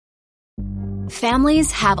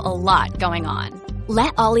Families have a lot going on.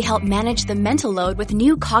 Let Ollie help manage the mental load with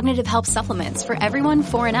new cognitive help supplements for everyone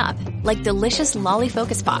 4 and up, like delicious Lolly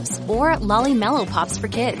Focus Pops or Lolly Mellow Pops for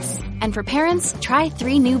kids. And for parents, try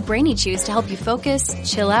 3 new Brainy Chews to help you focus,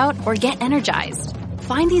 chill out, or get energized.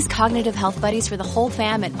 Find these cognitive health buddies for the whole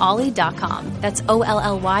fam at ollie.com. That's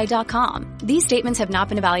OLLY.com. These statements have not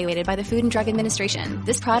been evaluated by the Food and Drug Administration.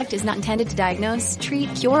 This product is not intended to diagnose,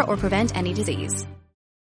 treat, cure, or prevent any disease.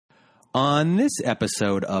 On this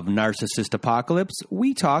episode of Narcissist Apocalypse,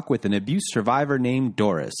 we talk with an abuse survivor named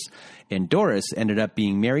Doris. And Doris ended up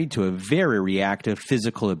being married to a very reactive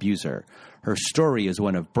physical abuser. Her story is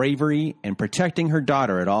one of bravery and protecting her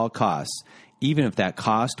daughter at all costs, even if that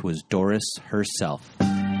cost was Doris herself.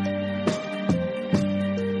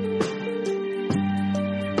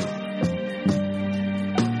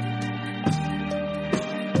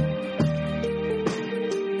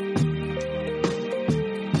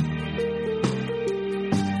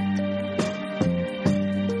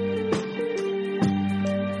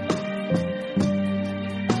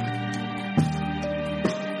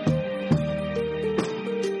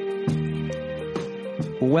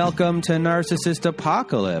 Welcome to Narcissist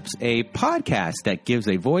Apocalypse, a podcast that gives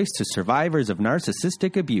a voice to survivors of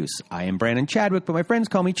narcissistic abuse. I am Brandon Chadwick, but my friends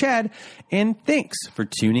call me Chad, and thanks for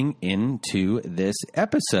tuning in to this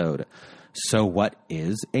episode. So what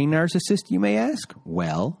is a narcissist, you may ask?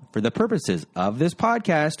 Well, for the purposes of this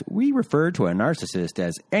podcast, we refer to a narcissist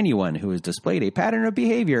as anyone who has displayed a pattern of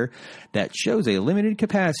behavior that shows a limited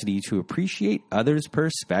capacity to appreciate others'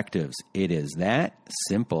 perspectives. It is that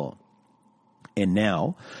simple. And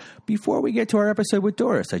now, before we get to our episode with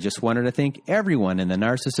Doris, I just wanted to thank everyone in the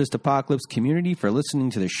Narcissist Apocalypse community for listening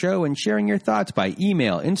to the show and sharing your thoughts by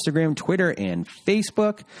email, Instagram, Twitter, and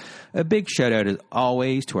Facebook. A big shout out, as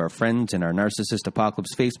always, to our friends in our Narcissist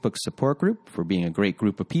Apocalypse Facebook support group for being a great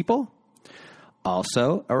group of people.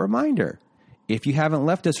 Also, a reminder, if you haven't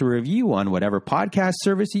left us a review on whatever podcast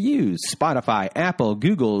service you use, Spotify, Apple,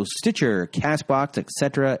 Google, Stitcher, CastBox,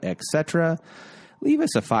 etc., leave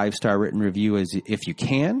us a 5-star written review if you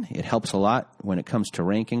can. It helps a lot when it comes to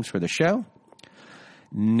rankings for the show.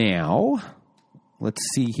 Now, let's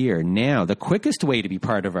see here. Now, the quickest way to be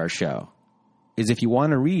part of our show is if you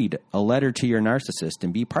want to read a letter to your narcissist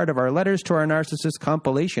and be part of our Letters to Our Narcissist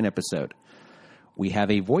compilation episode. We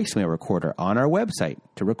have a voicemail recorder on our website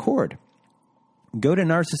to record. Go to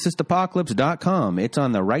narcissistapocalypse.com. It's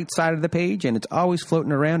on the right side of the page, and it's always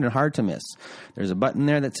floating around and hard to miss. There's a button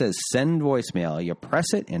there that says send voicemail. You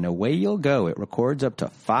press it, and away you'll go. It records up to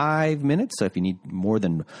 5 minutes, so if you need more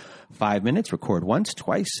than 5 minutes, record once,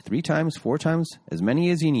 twice, 3 times, 4 times, as many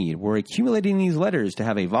as you need. We're accumulating these letters to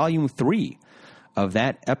have a volume 3 of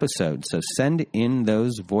that episode, so send in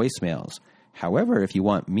those voicemails. However, if you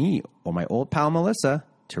want me or my old pal Melissa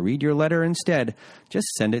to read your letter instead, just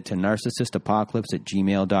send it to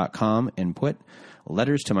narcissistapocalypse@gmail.com and put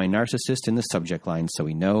letters to my narcissist in the subject line so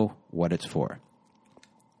we know what it's for.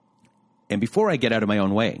 And before I get out of my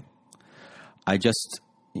own way, I just,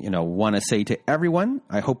 want to say to everyone,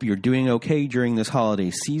 I hope you're doing okay during this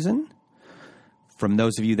holiday season. From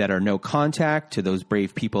those of you that are no contact to those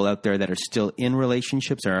brave people out there that are still in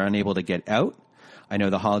relationships or are unable to get out, I know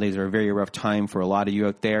the holidays are a very rough time for a lot of you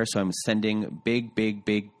out there, so I'm sending big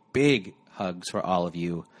hugs for all of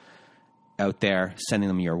you out there, sending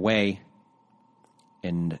them your way.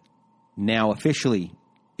 And now officially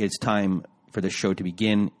it's time for the show to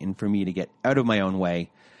begin and for me to get out of my own way.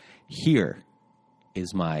 Here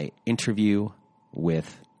is my interview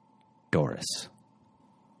with Doris.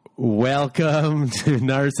 Welcome to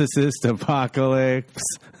Narcissist Apocalypse.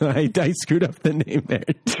 I screwed up the name there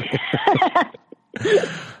too.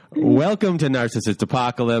 Welcome to Narcissist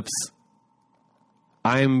Apocalypse.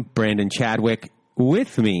 I'm Brandon Chadwick.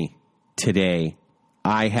 With me today,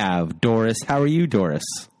 I have Doris. How are you, Doris?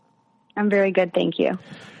 I'm very good, thank you.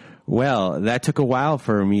 Well, that took a while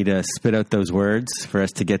for me to spit out those words for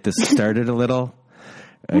us to get this started a little.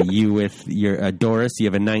 You with your Doris, you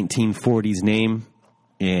have a 1940s name,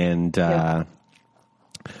 and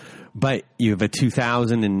but you have a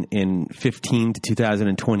 2015 to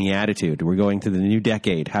 2020 attitude. We're going to the new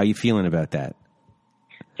decade. How are you feeling about that?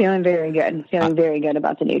 Feeling very good. Feeling very good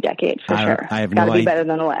about the new decade, for sure. I have Gotta no be idea. better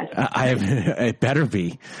than the last. It better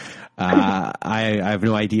be. I have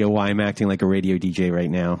no idea why I'm acting like a radio DJ right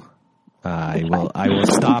now. I will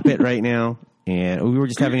stop it right now. And we were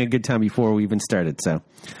just having a good time before we even started. So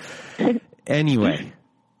anyway,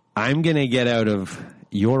 I'm going to get out of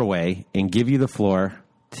your way and give you the floor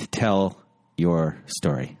to tell your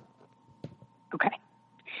story. Okay.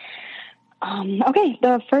 Okay,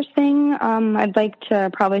 the first thing I'd like to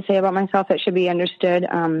probably say about myself that should be understood,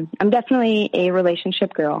 I'm definitely a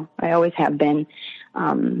relationship girl. I always have been.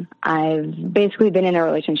 I've basically been in a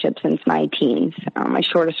relationship since my teens. My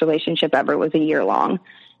shortest relationship ever was a year long.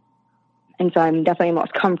 And so I'm definitely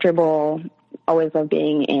most comfortable, always love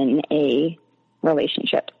being in a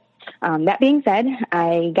relationship. That being said,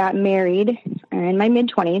 I got married in my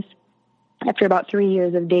mid-20s after about 3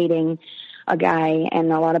 years of dating a guy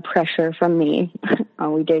and a lot of pressure from me.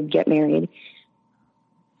 We did get married.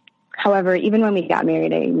 However, even when we got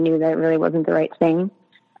married, I knew that it really wasn't the right thing.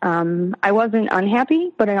 I wasn't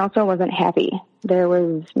unhappy, but I also wasn't happy. There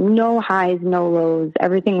was no highs, no lows.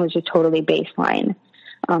 Everything was just totally baseline.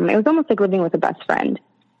 It was almost like living with a best friend,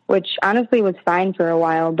 which honestly was fine for a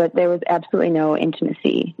while, but there was absolutely no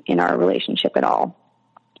intimacy in our relationship at all.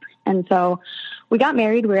 And so we got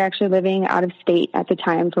married. We were actually living out of state at the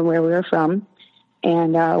time from where we were from.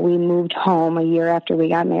 And we moved home a year after we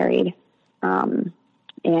got married.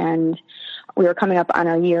 And we were coming up on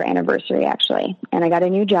our year anniversary, actually. And I got a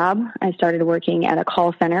new job. I started working at a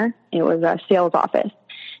call center. It was a sales office,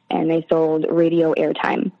 and they sold radio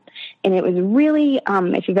airtime. And it was really,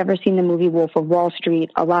 if you've ever seen the movie Wolf of Wall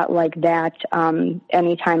Street, a lot like that.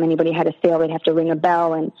 Anytime anybody had a sale, they'd have to ring a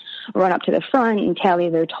bell and run up to the front and tally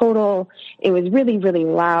their total. It was really, really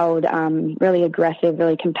loud, really aggressive,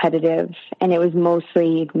 really competitive, and it was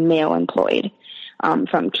mostly male employed.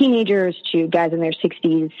 From teenagers to guys in their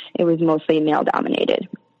 60s, it was mostly male dominated.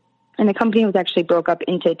 And the company was actually broke up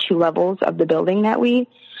into two levels of the building that we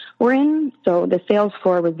were in. So the sales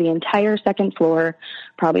floor was the entire second floor,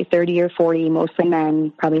 probably 30 or 40, mostly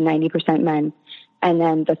men, probably 90% men. And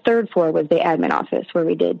then the third floor was the admin office where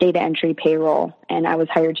we did data entry, payroll, and I was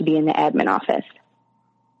hired to be in the admin office.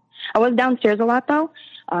 I was downstairs a lot, though.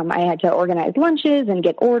 I had to organize lunches and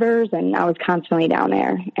get orders, and I was constantly down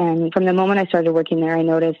there. And from the moment I started working there, I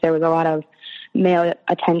noticed there was a lot of male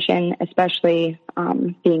attention, especially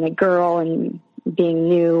being a girl and being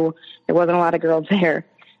new. There wasn't a lot of girls there.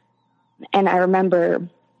 And I remember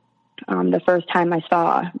the first time I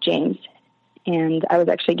saw James, and I was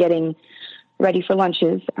actually getting ready for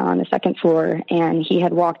lunches on the second floor, and he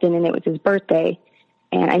had walked in, and it was his birthday.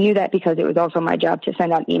 And I knew that because it was also my job to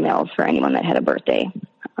send out emails for anyone that had a birthday.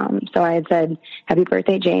 So I had said, "Happy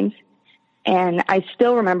birthday, James." And I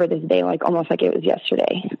still remember this day almost like it was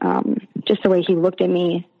yesterday. Just the way he looked at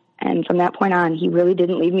me. And from that point on, he really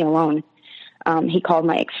didn't leave me alone. He called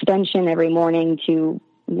my extension every morning to,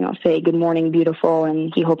 say, "Good morning, beautiful."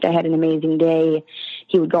 And he hoped I had an amazing day.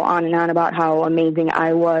 He would go on and on about how amazing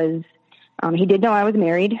I was. He did know I was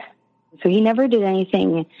married. So he never did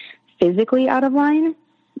anything physically out of line,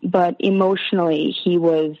 but emotionally he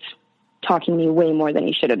was talking to me way more than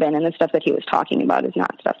he should have been. And the stuff that he was talking about is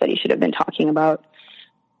not stuff that he should have been talking about.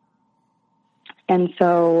 And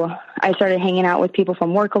so I started hanging out with people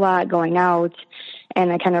from work a lot, going out,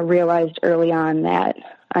 and I kind of realized early on that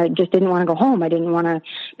I just didn't want to go home. I didn't want to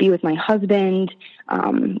be with my husband.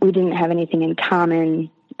 We didn't have anything in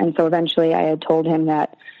common. And so eventually I had told him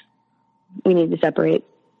that we needed to separate.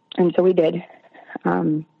 And so we did.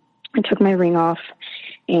 I took my ring off,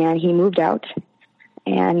 and he moved out.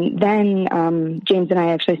 And then James and I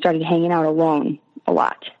actually started hanging out alone a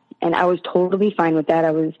lot. And I was totally fine with that.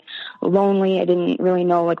 I was lonely. I didn't really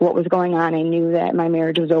know what was going on. I knew that my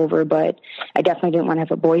marriage was over, but I definitely didn't want to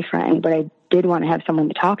have a boyfriend, but I did want to have someone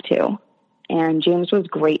to talk to. And James was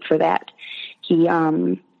great for that. We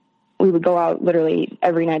would go out literally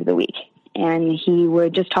every night of the week, and he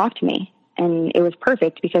would just talk to me. And it was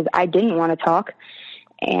perfect because I didn't want to talk.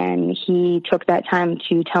 And he took that time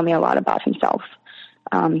to tell me a lot about himself.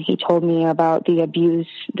 He told me about the abuse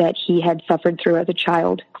that he had suffered through as a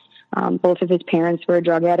child. Both of his parents were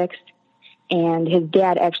drug addicts, and his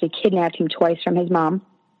dad actually kidnapped him twice from his mom.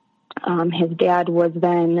 His dad was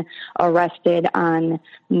then arrested on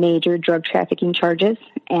major drug trafficking charges,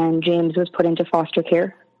 and James was put into foster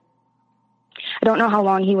care. I don't know how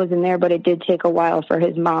long he was in there, but it did take a while for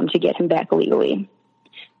his mom to get him back legally.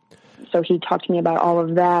 So he talked to me about all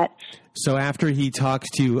of that. So after he talks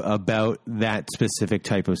to you about that specific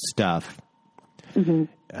type of stuff, mm-hmm.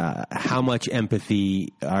 How much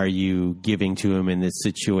empathy are you giving to him in this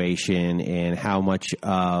situation, and how much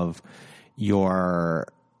of your,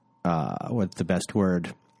 what's the best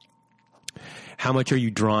word? How much are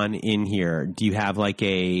you drawn in here? Do you have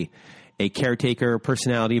a caretaker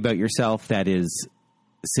personality about yourself that is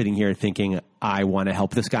sitting here thinking, I want to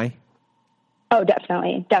help this guy? Oh,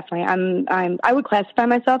 definitely. I would classify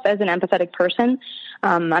myself as an empathetic person.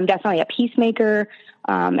 I'm definitely a peacemaker.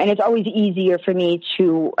 And it's always easier for me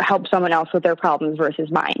to help someone else with their problems versus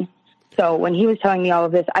mine. So when he was telling me all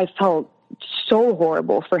of this, I felt so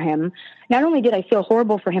horrible for him. Not only did I feel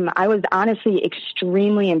horrible for him, I was honestly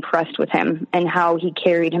extremely impressed with him and how he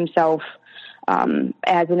carried himself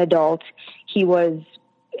as an adult. He was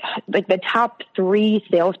like the top 3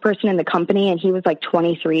 salesperson in the company, and he was like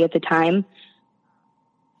 23 at the time.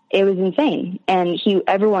 It was insane. And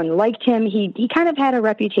everyone liked him. He kind of had a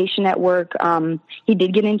reputation at work. He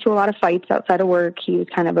did get into a lot of fights outside of work. He was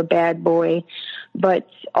kind of a bad boy, but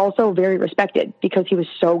also very respected because he was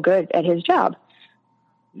so good at his job.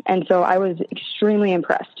 And so I was extremely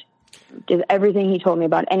impressed. Did everything he told me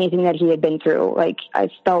about anything that he had been through. Like, I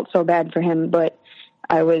felt so bad for him, but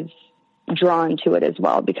I was drawn to it as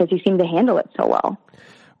well because he seemed to handle it so well.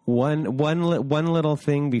 One little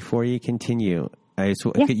thing before you continue.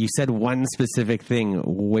 You said one specific thing,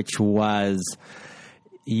 which was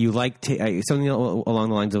you liked something along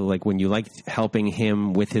the lines of like when you liked helping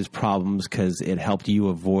him with his problems because it helped you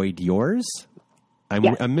avoid yours. I'm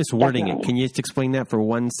miswording it. Can you just explain that for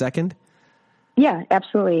 1 second? Yeah,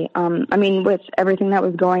 absolutely. I mean, with everything that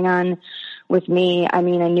was going on with me, I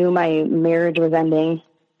mean, I knew my marriage was ending,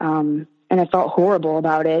 and I felt horrible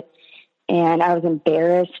about it, and I was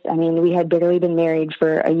embarrassed. I mean, we had barely been married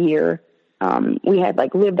for a year. We had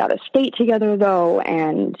like lived out of state together though,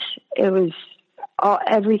 and it was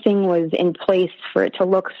everything was in place for it to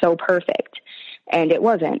look so perfect, and it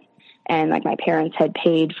wasn't. And like my parents had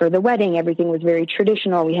paid for the wedding. Everything was very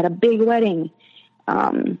traditional. We had a big wedding.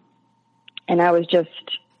 And I was just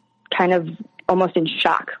kind of almost in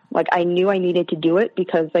shock. Like I knew I needed to do it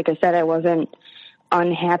because, like I said, I wasn't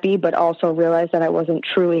unhappy, but also realized that I wasn't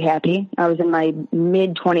truly happy. I was in my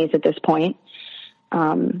mid-20s at this point.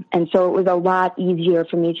 And so it was a lot easier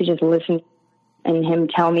for me to just listen and him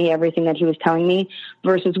tell me everything that he was telling me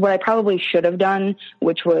versus what I probably should have done,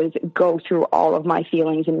 which was go through all of my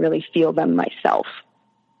feelings and really feel them myself.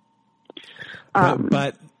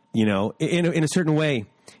 But you know, in a certain way,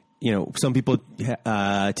 you know, some people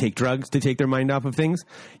take drugs to take their mind off of things.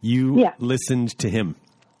 You listened to him.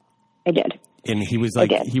 I did. And he was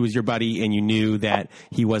like, he was your buddy, and you knew that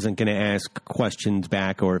he wasn't going to ask questions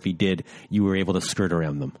back, or if he did, you were able to skirt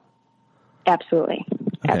around them. Absolutely.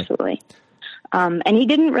 Okay. Absolutely. And he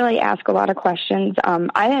didn't really ask a lot of questions.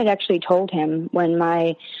 I had actually told him when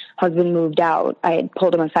my husband moved out, I had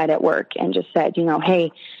pulled him aside at work and just said, you know,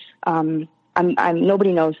 hey, I'm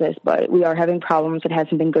nobody knows this, but we are having problems. It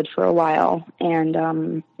hasn't been good for a while.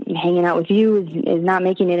 And hanging out with you is not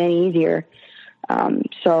making it any easier.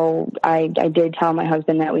 So I did tell my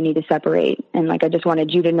husband that we need to separate. And like, I just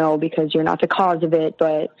wanted you to know because you're not the cause of it.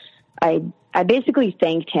 But I basically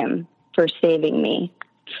thanked him for saving me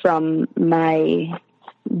from my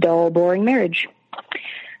dull, boring marriage.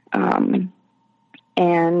 And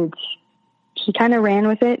he kind of ran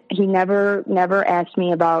with it. He never asked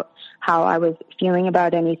me about how I was feeling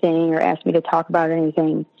about anything or asked me to talk about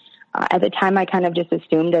anything. At the time, I kind of just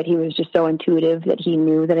assumed that he was just so intuitive that he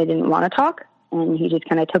knew that I didn't want to talk, and he just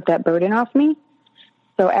kind of took that burden off me.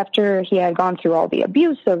 So after he had gone through all the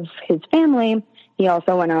abuse of his family, he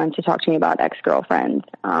also went on to talk to me about ex-girlfriends.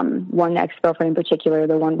 One ex-girlfriend in particular,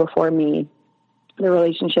 the one before me, the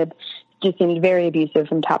relationship just seemed very abusive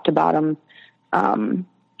from top to bottom.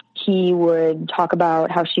 He would talk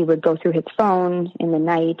about how she would go through his phone in the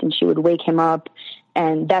night and she would wake him up.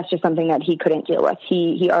 And that's just something that he couldn't deal with.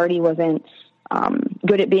 He already wasn't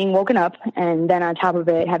good at being woken up. And then on top of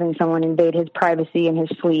it, having someone invade his privacy and his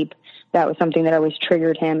sleep, that was something that always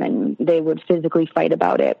triggered him, and they would physically fight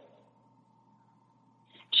about it.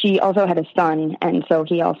 She also had a son, and so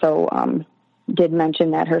he also did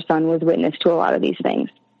mention that her son was witness to a lot of these things.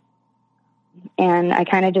 And I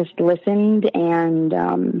kind of just listened,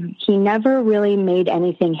 and he never really made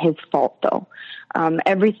anything his fault, though.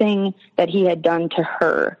 Everything that he had done to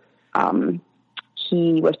her,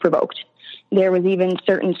 he was provoked. There was even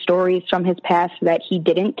certain stories from his past that he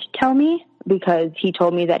didn't tell me because he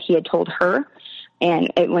told me that he had told her,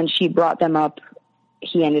 and when she brought them up,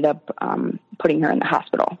 he ended up putting her in the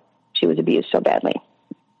hospital. She was abused so badly.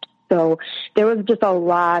 So there was just a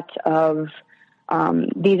lot of,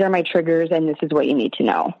 these are my triggers and this is what you need to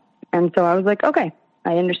know. And so I was like, okay,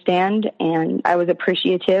 I understand. And I was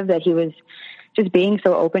appreciative that he was just being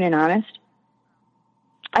so open and honest.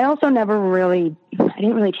 I also I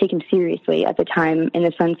didn't really take him seriously at the time in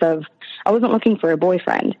the sense of I wasn't looking for a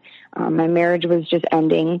boyfriend. My marriage was just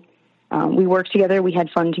ending. We worked together. We had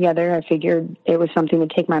fun together. I figured it was something to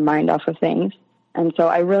take my mind off of things. And so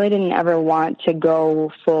I really didn't ever want to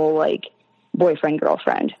go full, like, boyfriend,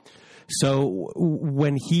 girlfriend. So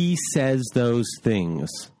when he says those things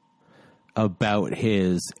about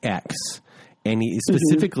his ex, and he,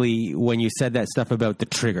 specifically when you said that stuff about the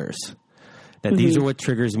triggers, that these are what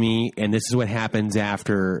triggers me, and this is what happens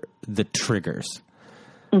after the triggers.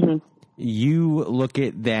 You look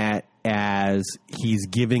at that as he's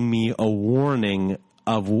giving me a warning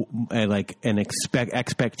of like an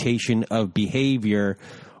expectation of behavior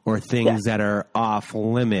or things that are off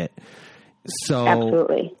limit. So,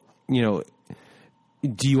 absolutely. You know,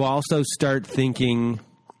 do you also start thinking,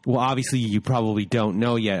 well, obviously you probably don't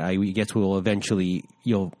know yet. I guess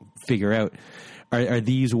you'll figure out. Are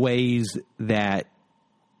these ways that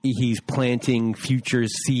he's planting future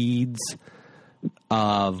seeds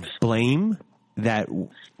of blame, that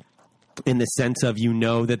in the sense of, you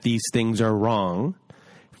know, that these things are wrong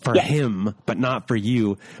for him, but not for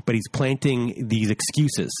you, but he's planting these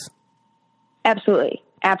excuses? Absolutely.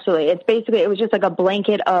 Absolutely. It's basically, it was just like a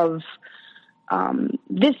blanket of,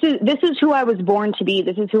 this is who I was born to be.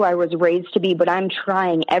 This is who I was raised to be, but I'm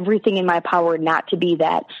trying everything in my power not to be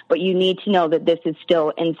that. But you need to know that this is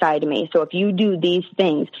still inside me. So if you do these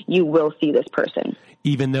things, you will see this person.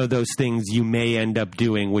 Even though those things you may end up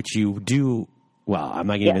doing, which you do, well, I'm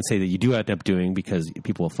not going to even say that you do end up doing, because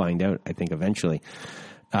people will find out, I think, eventually.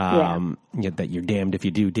 You know, that you're damned if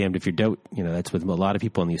you do, damned if you don't. You know, that's with a lot of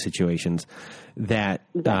people in these situations. That,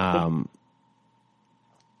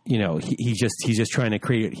 you know, he's just trying to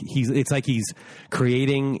create. It's like he's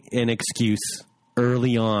creating an excuse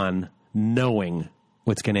early on, knowing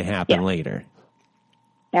what's going to happen later.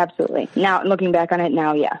 Absolutely. Now, looking back on it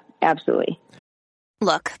now, absolutely.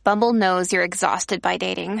 Look, Bumble knows you're exhausted by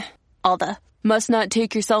dating. All the must not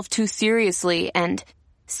take yourself too seriously and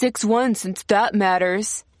 6'1" since that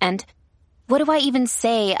matters. And what do I even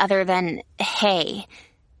say other than, hey?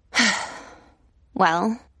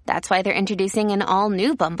 Well, that's why they're introducing an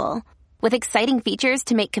all-new Bumble, with exciting features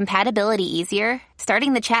to make compatibility easier,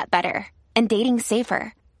 starting the chat better, and dating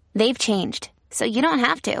safer. They've changed, so you don't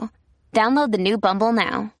have to. Download the new Bumble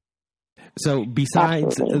now. So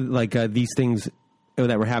besides these things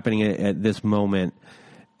that were happening at this moment,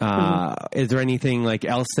 is there anything like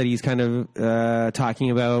else that he's kind of talking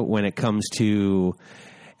about when it comes to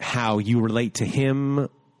how you relate to him,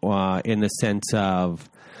 in the sense of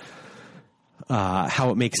how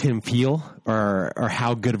it makes him feel, or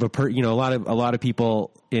how good of a person? You know, a lot of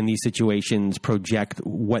people in these situations project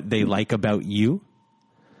what they like about you.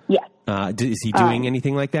 Yeah. Is he doing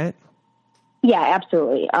anything like that? Yeah,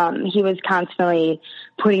 absolutely. He was constantly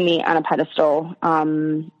putting me on a pedestal.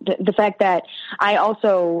 The fact that I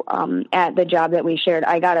also, at the job that we shared,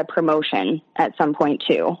 I got a promotion at some point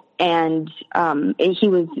too. And he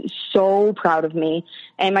was so proud of me.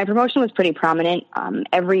 And my promotion was pretty prominent.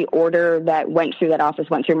 Every order that went through that office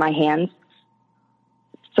went through my hands.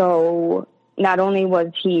 So not only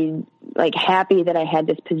was he like happy that I had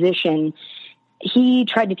this position, he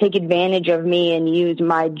tried to take advantage of me and use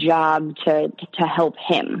my job to help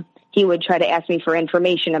him. He would try to ask me for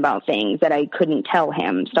information about things that I couldn't tell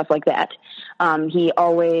him, stuff like that. He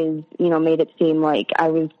always, made it seem like I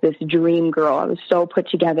was this dream girl. I was so put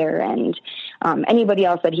together, and anybody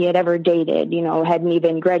else that he had ever dated, hadn't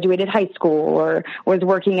even graduated high school or was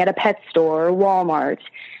working at a pet store or Walmart.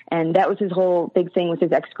 And that was his whole big thing with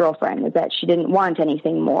his ex-girlfriend, is that she didn't want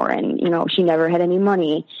anything more, and, she never had any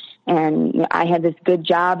money. And I had this good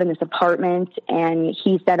job in this apartment, and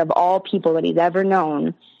he said of all people that he's ever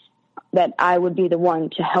known, that I would be the one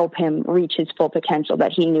to help him reach his full potential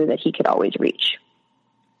that he knew that he could always reach.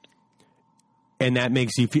 And that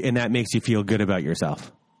makes you feel good about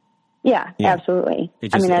yourself. Yeah. Absolutely.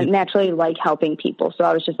 I naturally like helping people. So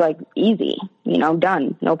I was just like, easy,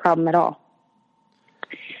 done, no problem at all.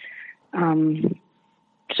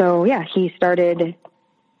 So yeah, we started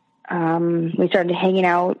hanging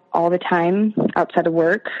out all the time outside of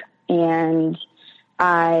work, and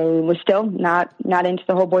I was still not into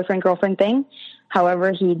the whole boyfriend-girlfriend thing.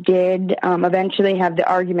 However, he did eventually have the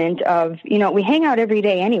argument of, we hang out every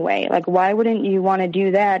day anyway. Like, why wouldn't you want to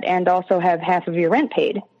do that and also have half of your rent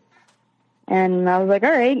paid? And I was like,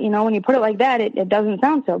 all right, when you put it like that, it doesn't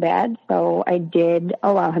sound so bad. So I did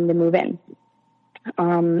allow him to move in.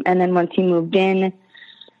 And then once he moved in,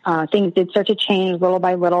 things did start to change little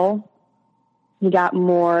by little. He got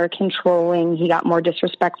more controlling. He got more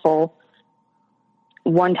disrespectful.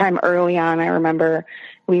 One time early on, I remember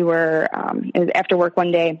we were, it was after work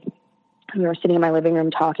one day, we were sitting in my living room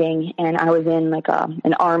talking, and I was in like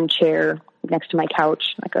an armchair next to my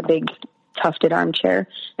couch, like a big tufted armchair.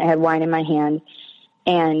 I had wine in my hand,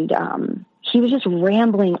 and he was just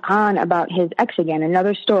rambling on about his ex again,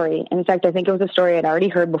 another story. In fact, I think it was a story I'd already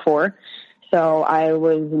heard before, so I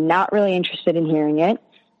was not really interested in hearing it.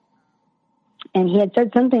 And he had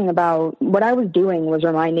said something about what I was doing was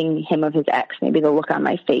reminding him of his ex, maybe the look on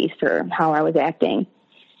my face or how I was acting.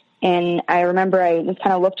 And I remember I just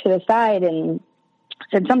kind of looked to the side and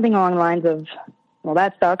said something along the lines of, well,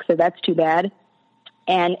 that sucks, or that's too bad.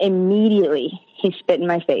 And immediately he spit in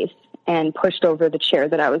my face and pushed over the chair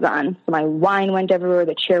that I was on. So my wine went everywhere.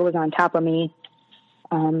 The chair was on top of me.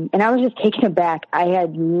 And I was just taken aback. I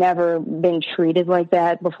had never been treated like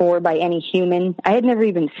that before by any human. I had never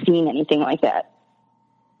even seen anything like that.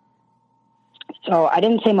 So I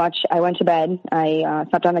didn't say much. I went to bed. I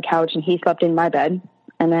slept on the couch, and he slept in my bed,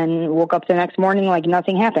 and then woke up the next morning like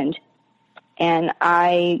nothing happened. And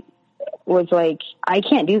I was like, I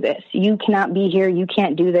can't do this. You cannot be here. You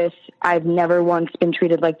can't do this. I've never once been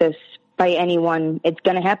treated like this by anyone. It's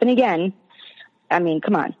going to happen again. I mean,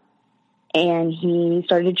 come on. And he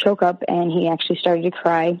started to choke up, and he actually started to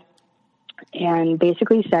cry, and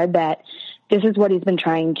basically said that this is what he's been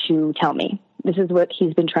trying to tell me. This is what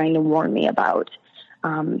he's been trying to warn me about.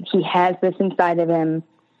 He has this inside of him,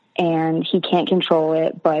 and he can't control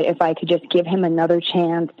it, but if I could just give him another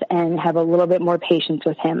chance and have a little bit more patience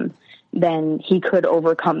with him, then he could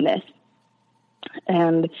overcome this.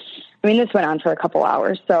 And, I mean, this went on for a couple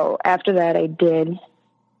hours. So after that, I did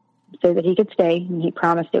say that he could stay, and he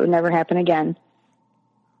promised it would never happen again.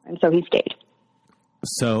 And so he stayed.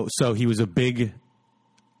 So he was a big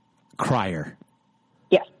crier.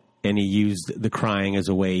 Yes. And he used the crying as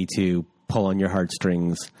a way to pull on your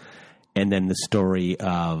heartstrings. And then the story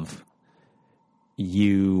of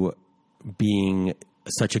you being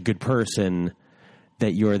such a good person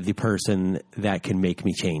that you're the person that can make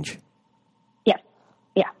me change.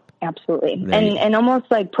 Yeah, absolutely. And almost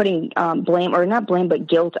like putting blame, or not blame, but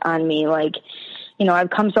guilt on me. Like, you know, I've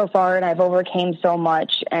come so far and I've overcame so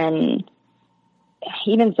much. And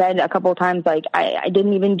he even said a couple of times, like, I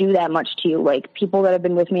didn't even do that much to you. Like, people that have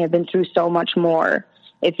been with me have been through so much more.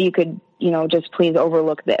 If you could, you know, just please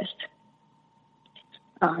overlook this.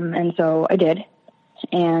 And so I did.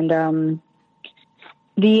 And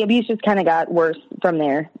the abuse just kind of got worse from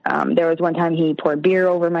there. There was one time he poured beer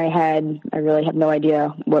over my head. I really have no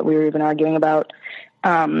idea what we were even arguing about.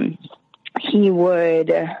 He was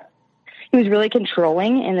really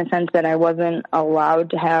controlling in the sense that I wasn't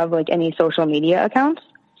allowed to have like any social media accounts.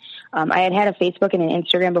 I had a Facebook and an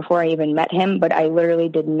Instagram before I even met him, but I literally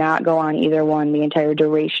did not go on either one the entire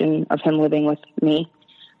duration of him living with me.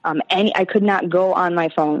 I could not go on my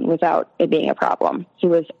phone without it being a problem. He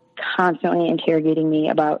was constantly interrogating me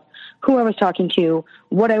about who I was talking to,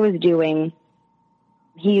 what I was doing.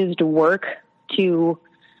 He used work to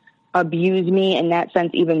abuse me in that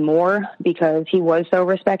sense even more because he was so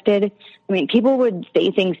respected. I mean, people would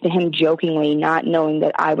say things to him jokingly, not knowing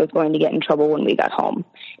that I was going to get in trouble when we got home.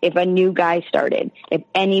 If a new guy started, if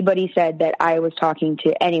anybody said that I was talking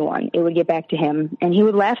to anyone, it would get back to him. And he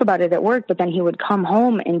would laugh about it at work, but then he would come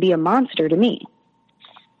home and be a monster to me.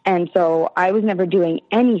 And so I was never doing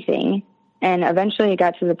anything. And eventually it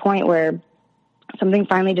got to the point where something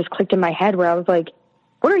finally just clicked in my head where I was like,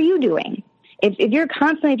 what are you doing? If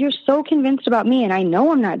you're so convinced about me and I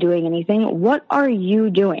know I'm not doing anything, what are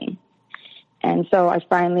you doing? And so I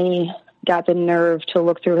finally got the nerve to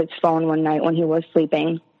look through his phone one night when he was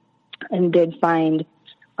sleeping and did find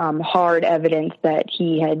hard evidence that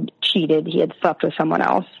he had cheated. He had slept with someone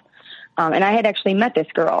else. And I had actually met this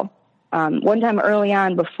girl. One time early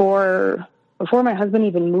on, before my husband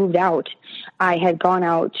even moved out, I had gone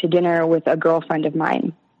out to dinner with a girlfriend of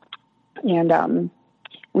mine. And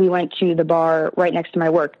we went to the bar right next to my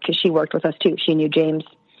work because she worked with us too. She knew James.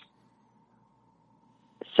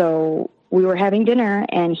 So we were having dinner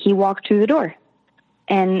and he walked through the door.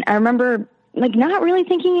 And I remember like not really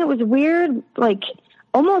thinking it was weird, like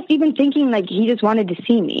almost even thinking like he just wanted to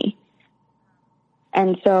see me.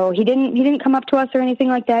 And so he didn't come up to us or anything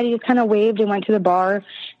like that. He just kind of waved and went to the bar.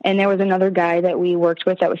 And there was another guy that we worked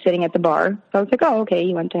with that was sitting at the bar. So I was like, oh, okay,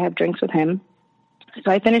 you went to have drinks with him.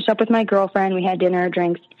 So I finished up with my girlfriend. We had dinner,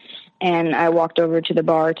 drinks, and I walked over to the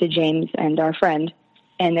bar to James and our friend.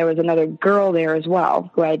 And there was another girl there as well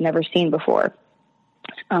who I had never seen before.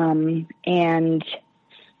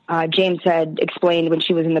 James had explained when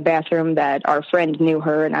she was in the bathroom that our friend knew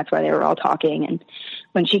her, and that's why they were all talking. And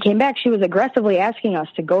when she came back, she was aggressively asking us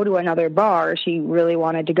to go to another bar. She really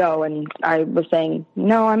wanted to go, and I was saying,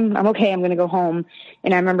 no, I'm okay. I'm going to go home.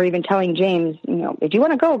 And I remember even telling James, you know, if you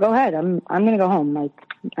want to go ahead. I'm going to go home. Like,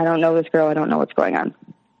 I don't know this girl. I don't know what's going on.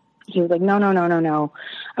 He was like, no.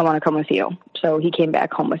 I want to come with you. So he came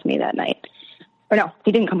back home with me that night. Or no,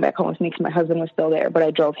 he didn't come back home with me because my husband was still there, but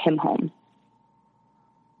I drove him home.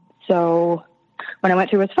 So when I went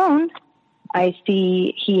through his phone, I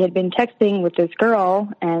see he had been texting with this girl,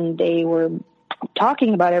 and they were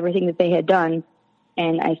talking about everything that they had done,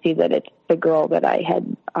 and I see that it's the girl that I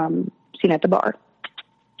had seen at the bar.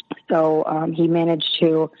 So he managed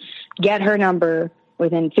to get her number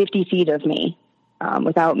within 50 feet of me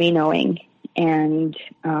without me knowing, and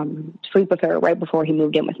sleep with her right before he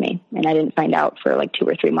moved in with me. And I didn't find out for like 2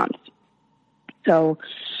 or 3 months. So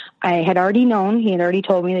I had already known, he had already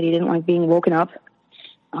told me that he didn't like being woken up,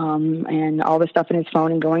 and all the stuff in his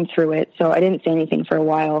phone and going through it. So I didn't say anything for a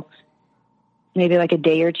while, maybe like a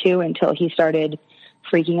day or two, until he started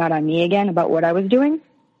freaking out on me again about what I was doing.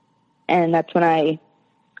 And that's when I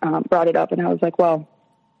brought it up, and I was like, well,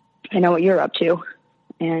 I know what you're up to.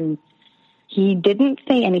 And he didn't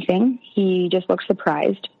say anything. He just looked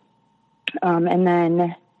surprised. And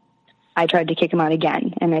then I tried to kick him out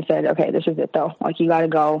again. And I said, okay, this is it though. Like, you got to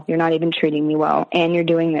go. You're not even treating me well. And you're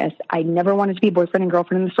doing this. I never wanted to be boyfriend and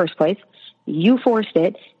girlfriend in the first place. You forced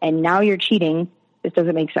it. And now you're cheating. This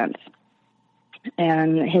doesn't make sense.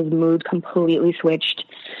 And his mood completely switched.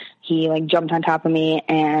 He like jumped on top of me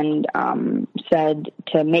and said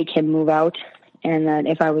to make him move out. And that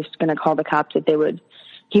if I was going to call the cops, that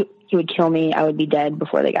he would kill me. I would be dead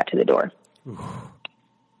before they got to the door.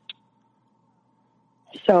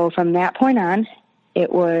 So from that point on,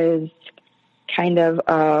 it was kind of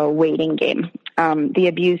a waiting game. The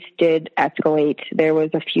abuse did escalate. There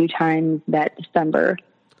was a few times that December,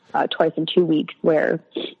 twice in 2 weeks, where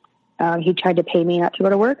he tried to pay me not to go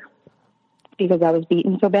to work because I was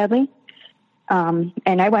beaten so badly. And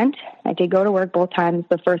I went. I did go to work both times.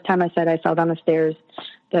 The first time I said I fell down the stairs.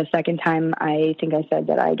 The second time I think I said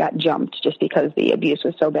that I got jumped just because the abuse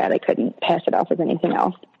was so bad I couldn't pass it off as anything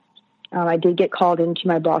else. I did get called into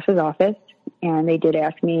my boss's office, and they did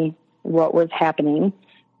ask me what was happening.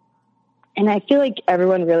 And I feel like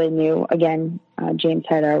everyone really knew. Again, James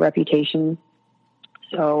had a reputation,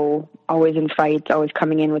 so always in fights, always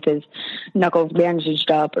coming in with his knuckles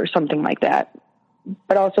bandaged up or something like that,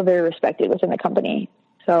 but also very respected within the company.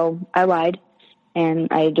 So I lied, and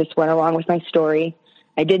I just went along with my story.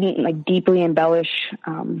 I didn't like deeply embellish.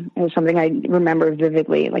 It was something I remember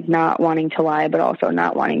vividly, like not wanting to lie, but also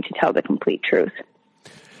not wanting to tell the complete truth.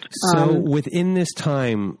 So within this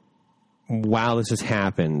time, while this has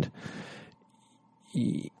happened,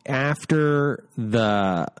 after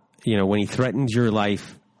when he threatened your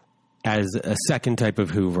life as a second type of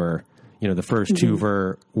Hoover, the first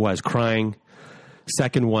Hoover was crying.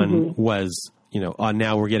 Second one was,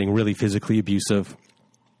 now we're getting really physically abusive.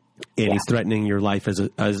 And he's threatening your life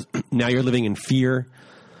as now you're living in fear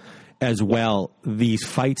as well. These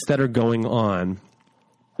fights that are going on,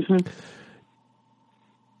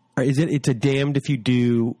 it's a damned if you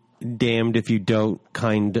do, damned if you don't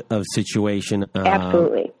kind of situation.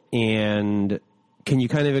 Absolutely. And can you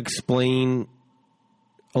kind of explain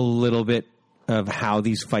a little bit of how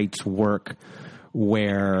these fights work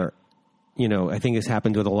where, I think this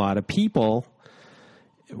happens with a lot of people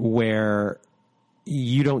where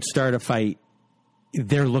you don't start a fight,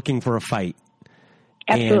 they're looking for a fight.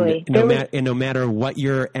 Absolutely. And no matter what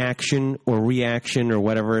your action or reaction or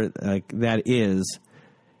whatever that is,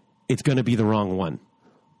 it's going to be the wrong one.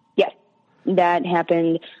 Yes, that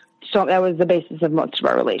happened. So that was the basis of most of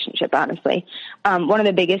our relationship, honestly. One of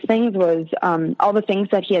the biggest things was all the things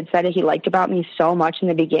that he had said that he liked about me so much in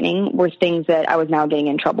the beginning were things that I was now getting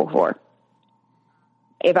in trouble for.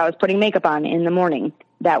 If I was putting makeup on in the morning,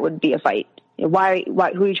 that would be a fight. Who are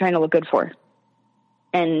you trying to look good for?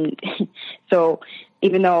 And so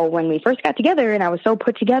even though when we first got together and I was so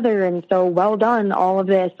put together and so well done, all of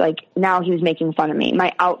this, like now he was making fun of me,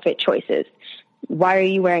 my outfit choices. Why are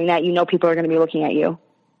you wearing that? People are going to be looking at you.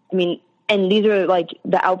 I mean, and these are like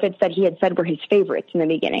the outfits that he had said were his favorites in the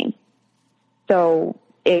beginning. So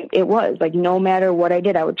it was like, no matter what I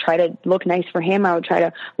did, I would try to look nice for him. I would try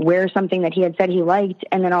to wear something that he had said he liked.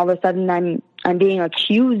 And then all of a sudden I'm being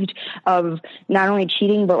accused of not only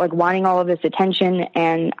cheating, but like wanting all of this attention.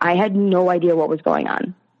 And I had no idea what was going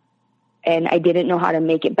on. And I didn't know how to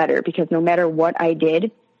make it better because no matter what I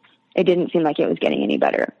did, it didn't seem like it was getting any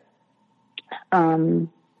better. And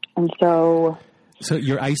so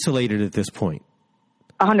you're isolated at this point.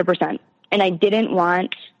 100%. And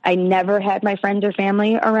I never had my friends or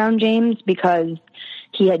family around James because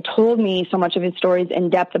he had told me so much of his stories in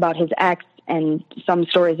depth about his ex and some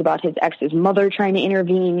stories about his ex's mother trying to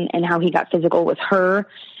intervene and how he got physical with her.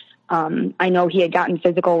 I know he had gotten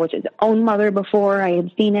physical with his own mother before. I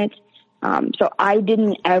had seen it. So I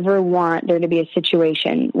didn't ever want there to be a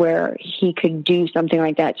situation where he could do something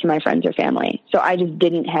like that to my friends or family. So I just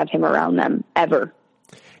didn't have him around them ever.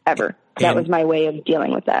 That was my way of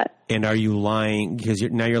dealing with that. And are you lying because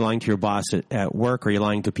now you're lying to your boss at work, or are you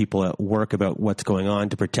lying to people at work about what's going on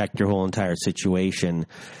to protect your whole entire situation?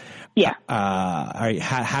 Yeah.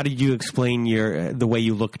 How did you explain the way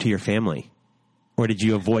you look to your family Or did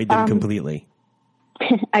you avoid them completely?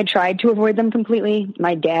 I tried to avoid them completely.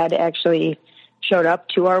 My dad actually showed up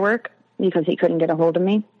to our work because he couldn't get a hold of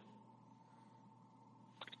me.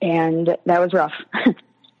 And that was rough.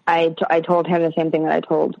 I told him the same thing that I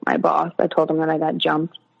told my boss. I told him that I got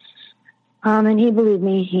jumped. And he believed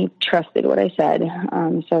me. He trusted what I said.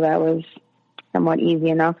 So that was somewhat easy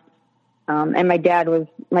enough. And my dad's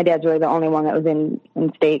really the only one that was in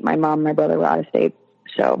state. My mom and my brother were out of state.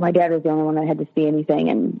 So my dad was the only one that had to see anything,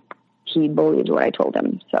 and he believed what I told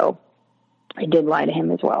him. So I did lie to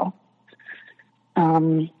him as well.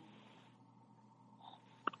 And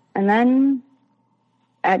then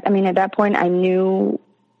at that point I knew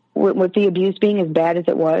with the abuse being as bad as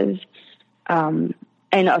it was, and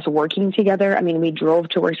us working together, we drove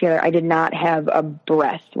to work together. I did not have a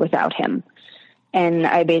breath without him. And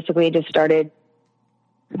I basically just started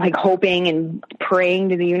hoping and praying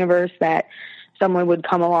to the universe that someone would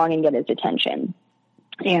come along and get his attention.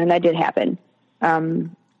 And that did happen.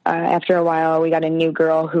 After a while, we got a new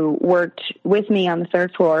girl who worked with me on the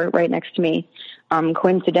third floor right next to me.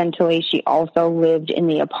 Coincidentally, she also lived in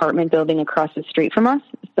the apartment building across the street from us.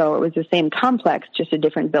 So it was the same complex, just a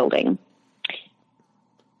different building.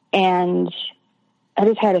 And I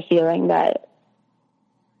just had a feeling that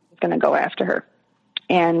I was going to go after her.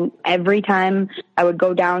 And every time I would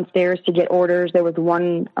go downstairs to get orders, there was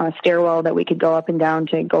one stairwell that we could go up and down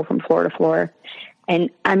to go from floor to floor. And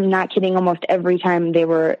I'm not kidding, almost every time they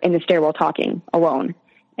were in the stairwell talking alone.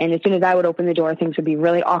 And as soon as I would open the door, things would be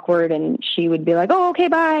really awkward, and she would be like, "Oh, okay,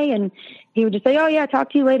 bye." And he would just say, "Oh, yeah,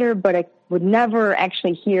 talk to you later." But I would never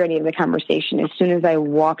actually hear any of the conversation. As soon as I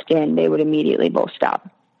walked in, they would immediately both stop.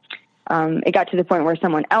 It got to the point where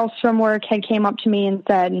someone else from work had came up to me and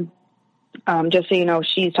said, just so you know,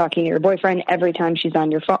 she's talking to your boyfriend every time she's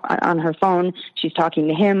on her phone. She's talking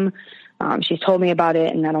to him. She's told me about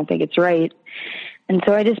it, and I don't think it's right. And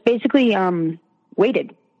so I just basically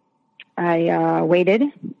waited. I waited,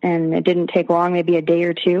 and it didn't take long, maybe a day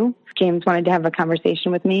or two. James wanted to have a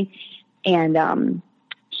conversation with me, and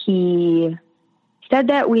he said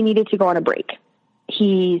that we needed to go on a break.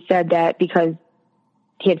 He said that because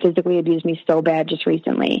he had physically abused me so bad just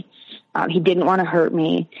recently, he didn't want to hurt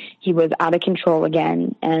me. He was out of control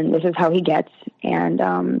again, and this is how he gets.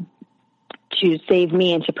 And to save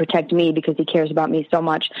me and to protect me, because he cares about me so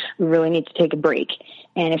much, we really need to take a break.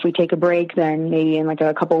 And if we take a break, then maybe in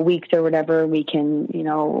a couple of weeks or whatever, we can,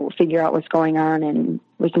 figure out what's going on, and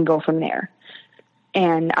we can go from there.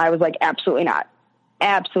 And I was like, absolutely not.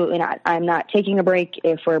 Absolutely not. I'm not taking a break.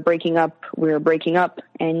 If we're breaking up, we're breaking up,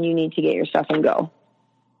 and you need to get your stuff and go.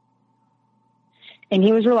 And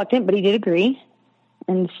he was reluctant, but he did agree.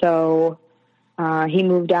 And so he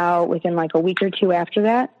moved out within a week or two after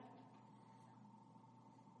that.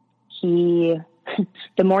 The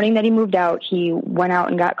morning that he moved out, he went out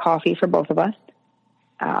and got coffee for both of us.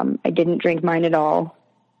 I didn't drink mine at all.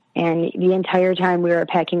 And the entire time we were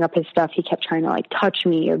packing up his stuff, he kept trying to touch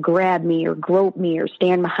me or grab me or grope me or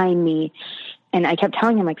stand behind me. And I kept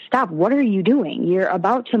telling him, stop, what are you doing? You're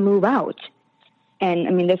about to move out.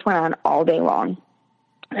 And this went on all day long.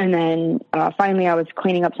 And then finally I was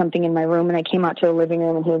cleaning up something in my room, and I came out to the living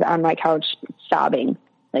room, and he was on my couch sobbing,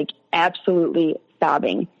 absolutely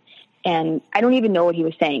sobbing. And I don't even know what he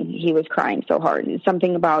was saying. He was crying so hard. It's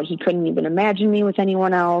something about he couldn't even imagine me with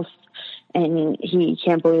anyone else, and he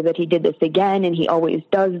can't believe that he did this again, and he always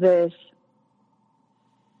does this,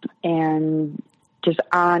 and just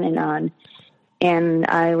on and on. And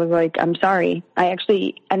I was like, I'm sorry. I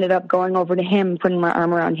actually ended up going over to him, putting my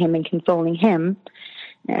arm around him and consoling him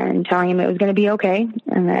and telling him it was going to be okay,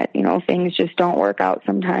 and that, things just don't work out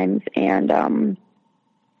sometimes. And,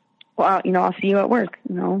 I'll see you at work.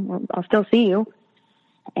 I'll still see you.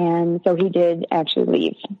 And so he did actually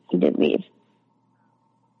leave. He did leave.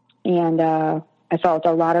 And I felt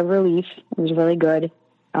a lot of relief. It was really good.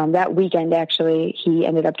 That weekend, actually, he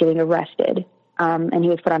ended up getting arrested, and he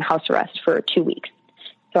was put on house arrest for 2 weeks.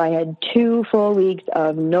 So I had 2 full weeks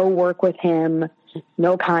of no work with him,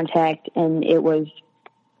 no contact, and it was...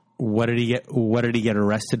 What did he get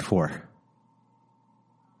arrested for?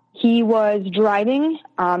 He was driving,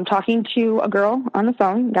 talking to a girl on the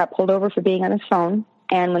phone, got pulled over for being on his phone.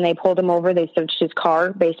 And when they pulled him over, they searched his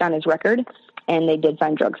car based on his record, and they did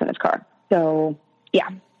find drugs in his car. So, yeah.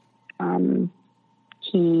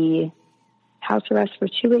 He house arrest for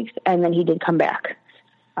 2 weeks, and then he did come back.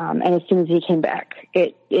 And as soon as he came back,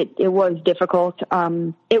 it was difficult.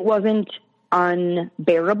 It wasn't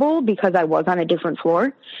unbearable because I was on a different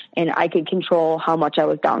floor and I could control how much I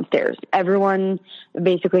was downstairs. Everyone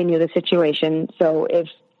basically knew the situation. So if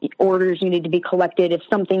orders needed to be collected, if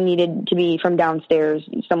something needed to be from downstairs,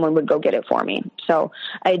 someone would go get it for me. So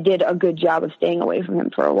I did a good job of staying away from him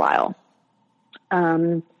for a while.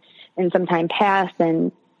 And some time passed,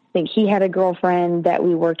 and I think he had a girlfriend that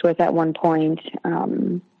we worked with at one point.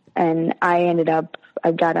 And I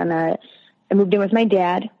moved in with my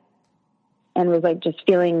dad and was like just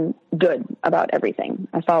feeling good about everything.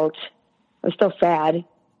 I was still sad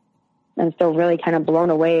and still really kind of blown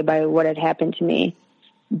away by what had happened to me.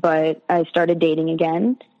 But I started dating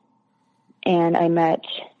again, and I met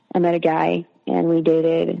a guy, and we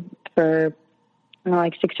dated for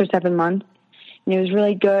like 6 or 7 months. And he was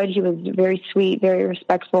really good. He was very sweet, very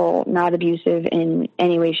respectful, not abusive in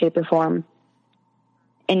any way, shape, or form.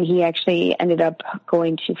 And he actually ended up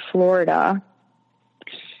going to Florida,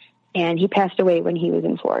 and he passed away when he was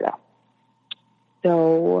in Florida.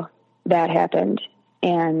 So that happened,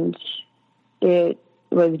 and it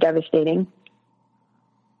was devastating.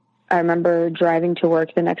 I remember driving to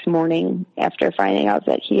work the next morning after finding out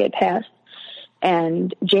that he had passed,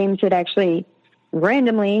 and James had actually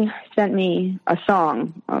randomly sent me a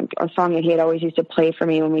song that he had always used to play for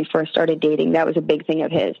me when we first started dating. That was a big thing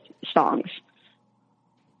of his, songs.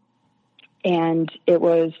 And it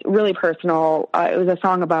was really personal. It was a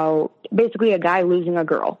song about basically a guy losing a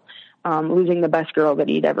girl, losing the best girl that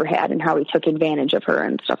he'd ever had, and how he took advantage of her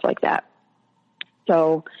and stuff like that.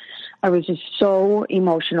 So I was just so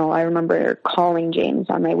emotional. I remember calling James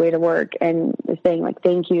on my way to work and saying, like,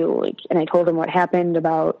 thank you. And I told him what happened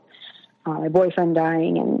about my boyfriend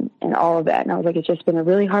dying and all of that. And I was like, it's just been a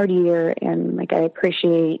really hard year. And like, I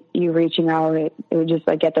appreciate you reaching out. It was just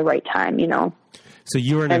like at the right time, you know? So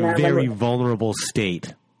you were in a very vulnerable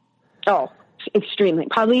state. Oh, extremely.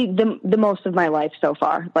 Probably the most of my life so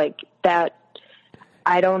far. Like that,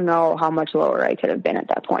 I don't know how much lower I could have been at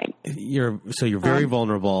that point. You're very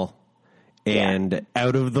vulnerable, and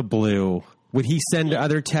out of the blue, would he send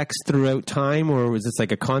other texts throughout time, or was this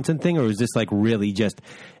like a constant thing, or was this like really just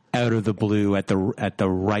out of the blue at the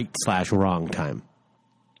right/wrong time?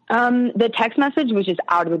 The text message was just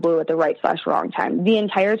out of the blue at the right/wrong time. The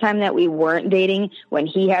entire time that we weren't dating, when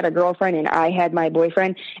he had a girlfriend and I had my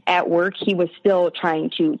boyfriend, at work, he was still trying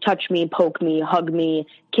to touch me, poke me, hug me,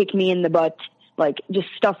 kick me in the butt, like just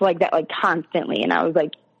stuff like that, like constantly. And I was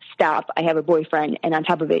like, stop, I have a boyfriend. And on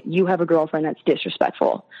top of it, you have a girlfriend. That's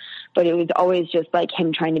disrespectful. But it was always just like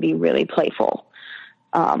him trying to be really playful.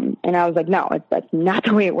 And I was like, no, that's not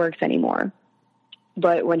the way it works anymore.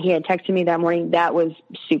 But when he had texted me that morning, that was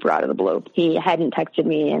super out of the blue. He hadn't texted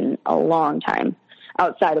me in a long time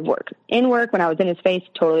outside of work. In work, when I was in his face,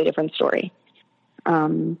 totally different story.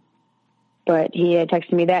 But he had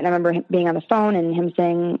texted me that, and I remember him being on the phone and him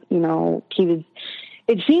saying, you know,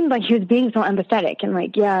 it seemed like he was being so empathetic and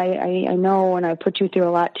like, yeah, I know, and I put you through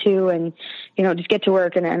a lot too, and, you know, just get to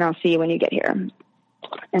work and I'll see you when you get here.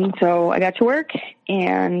 And so I got to work,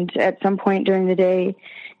 and at some point during the day,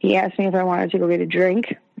 he asked me if I wanted to go get a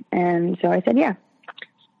drink, and so I said, yeah.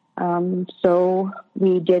 So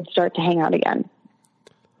we did start to hang out again.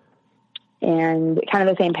 And kind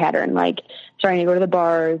of the same pattern, like starting to go to the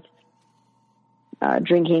bars,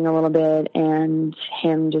 drinking a little bit, and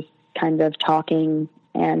him just kind of talking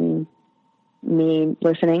and me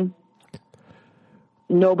listening.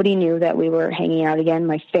 Nobody knew that we were hanging out again.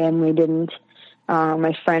 My family didn't.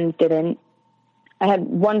 My friends didn't. I had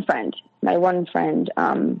my one friend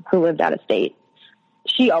who lived out of state.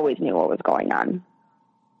 She always knew what was going on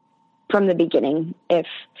from the beginning. If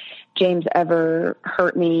James ever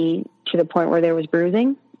hurt me to the point where there was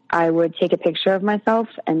bruising, I would take a picture of myself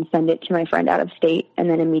and send it to my friend out of state and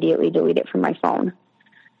then immediately delete it from my phone.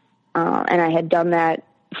 And I had done that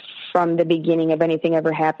from the beginning of anything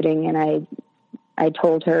ever happening. And I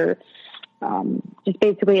told her, just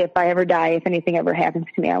basically, if I ever die, if anything ever happens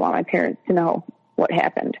to me, I want my parents to know what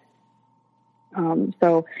happened.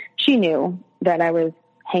 So she knew that I was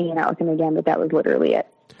hanging out with him again, but that was literally it.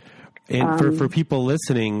 And for people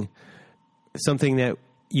listening, something that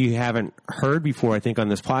you haven't heard before, I think, on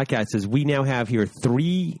this podcast is we now have here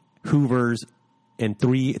 3 Hoovers and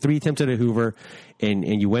three attempts at a Hoover,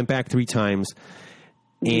 and you went back 3 times.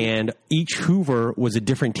 And each Hoover was a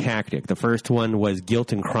different tactic. The first one was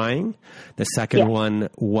guilt and crying. The second one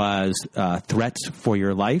was threats for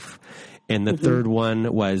your life. And the third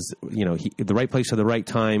one was, you know, the right place at the right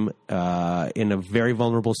time in a very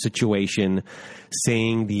vulnerable situation,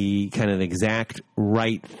 saying the kind of exact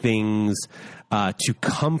right things to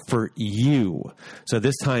comfort you. So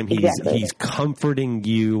this time he's comforting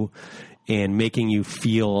you and making you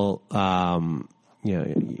feel,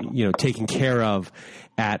 taken care of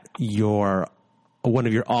at your one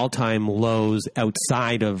of your all-time lows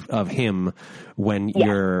outside of him when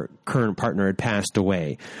your current partner had passed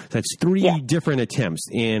away. That's 3 different attempts.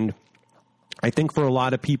 And I think for a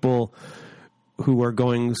lot of people who are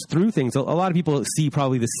going through things, a lot of people see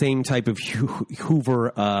probably the same type of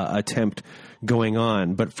Hoover attempt going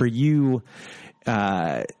on. But for you,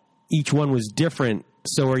 each one was different.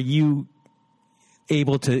 So are you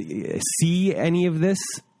able to see any of this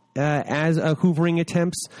as a hoovering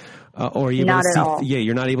attempts? Or are you able not to at see, all. Yeah,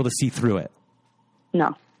 you're not able to see through it.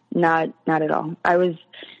 No, not at all.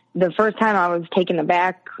 The first time I was taken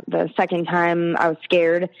aback, the second time I was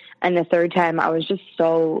scared, and the third time I was just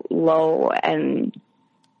so low, and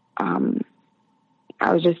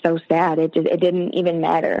I was just so sad. It didn't even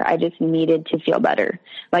matter. I just needed to feel better.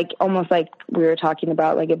 Like, almost like we were talking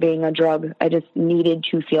about, like it being a drug. I just needed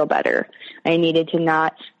to feel better. I needed to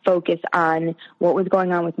not focus on what was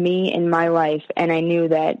going on with me in my life. And I knew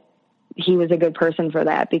that he was a good person for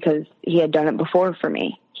that, because he had done it before for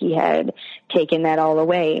me. He had taken that all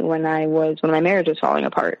away when my marriage was falling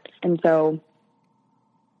apart. And so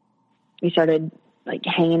we started like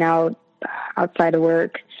hanging out outside of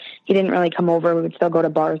work. He didn't really come over. We would still go to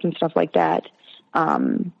bars and stuff like that.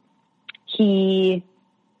 We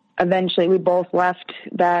both left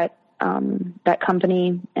that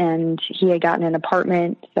company, and he had gotten an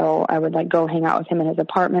apartment. So I would like go hang out with him in his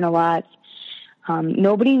apartment a lot.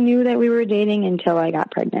 Nobody knew that we were dating until I got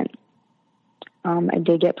pregnant. I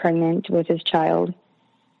did get pregnant with his child.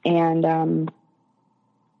 And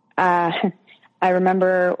I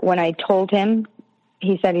remember when I told him,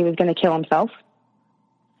 he said he was going to kill himself,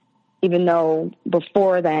 even though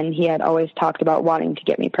before then he had always talked about wanting to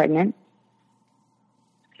get me pregnant.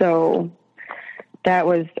 So that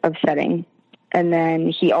was upsetting. And then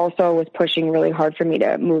he also was pushing really hard for me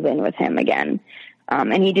to move in with him again.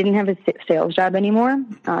 And he didn't have a sales job anymore.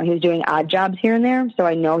 He was doing odd jobs here and there. So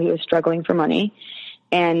I know he was struggling for money.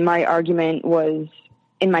 And my argument was,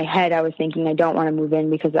 in my head, I was thinking, I don't want to move in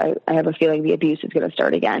because I have a feeling the abuse is going to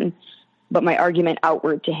start again. But my argument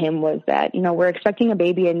outward to him was that, we're expecting a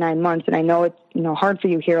baby in 9 months, and I know it's, hard for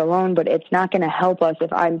you here alone, but it's not going to help us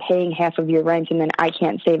if I'm paying half of your rent and then I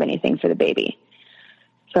can't save anything for the baby.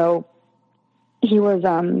 So he was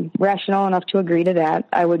rational enough to agree to that.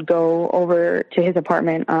 I would go over to his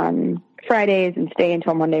apartment on Fridays and stay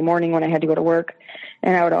until Monday morning when I had to go to work,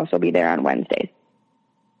 and I would also be there on Wednesdays.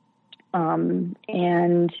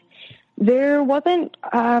 And there wasn't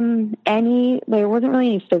really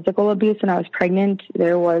any physical abuse when I was pregnant.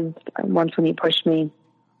 There was once when he pushed me,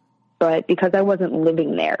 but because I wasn't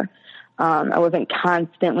living there, I wasn't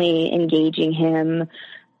constantly engaging him.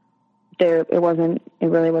 It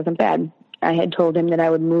really wasn't bad. I had told him that I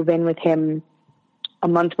would move in with him a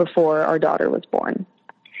month before our daughter was born.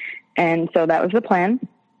 And so that was the plan.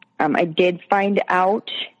 I did find out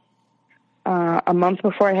a month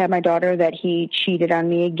before I had my daughter that he cheated on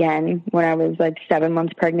me again when I was like 7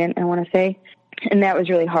 months pregnant, I want to say. And that was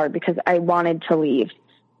really hard because I wanted to leave.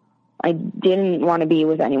 I didn't want to be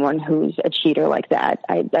with anyone who's a cheater like that.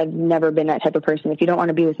 I've never been that type of person. If you don't want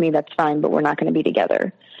to be with me, that's fine, but we're not going to be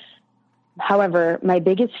together. However, my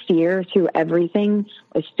biggest fear through everything,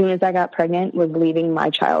 as soon as I got pregnant, was leaving my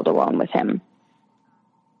child alone with him.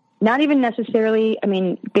 Not even necessarily,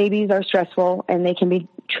 babies are stressful and they can be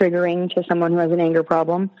triggering to someone who has an anger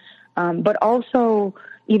problem. But also,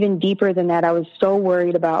 even deeper than that, I was so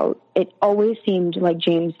worried about, it always seemed like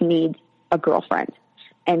James needs a girlfriend.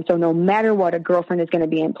 And so no matter what, a girlfriend is going to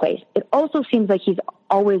be in place. It also seems like he's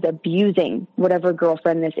always abusing whatever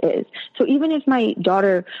girlfriend this is. So even if my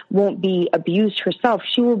daughter won't be abused herself,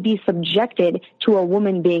 she will be subjected to a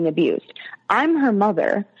woman being abused. I'm her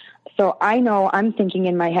mother. So I know, I'm thinking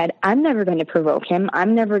in my head, I'm never going to provoke him.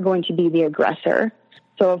 I'm never going to be the aggressor.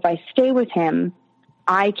 So if I stay with him,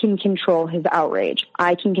 I can control his outrage.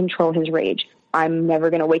 I can control his rage. I'm never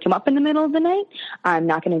going to wake him up in the middle of the night. I'm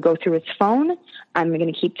not going to go through his phone. I'm going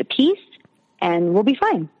to keep the peace, and we'll be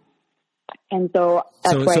fine. And so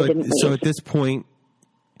that's why I didn't leave. So at this point,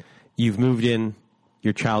 you've moved in,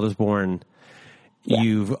 your child is born. Yeah.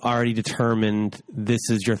 You've already determined this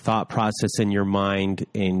is your thought process in your mind,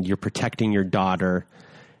 and you're protecting your daughter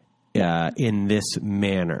in this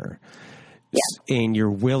manner. Yeah. And you're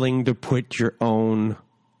willing to put your own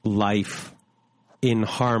life in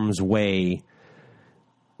harm's way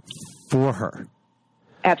for her.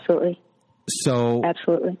 Absolutely. So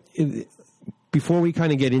absolutely. Before we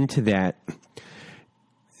kind of get into that,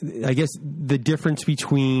 I guess the difference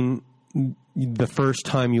between the first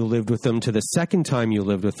time you lived with them to the second time you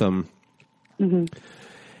lived with them, mm-hmm.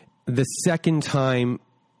 The second time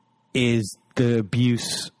is the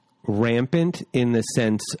abuse rampant in the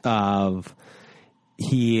sense of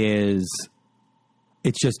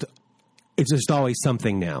it's just always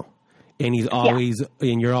something now. And he's always,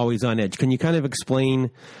 and you're always on edge. Can you kind of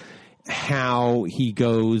explain how he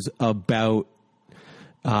goes about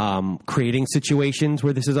creating situations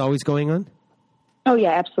where this is always going on? Oh,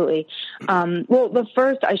 yeah, absolutely. Well, the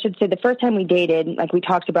first time we dated, like we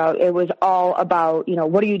talked about, it was all about,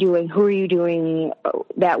 what are you doing? Who are you doing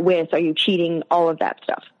that with? Are you cheating? All of that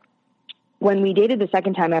stuff. When we dated the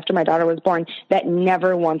second time after my daughter was born, that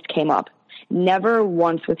never once came up. Never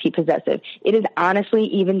once was he possessive. It is honestly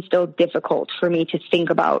even still difficult for me to think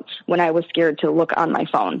about when I was scared to look on my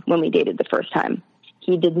phone when we dated the first time.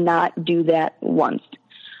 He did not do that once.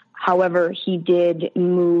 However, he did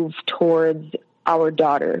move towards our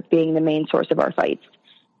daughter being the main source of our fights.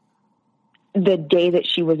 The day that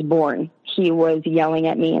she was born, he was yelling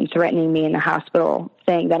at me and threatening me in the hospital,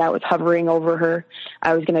 saying that I was hovering over her.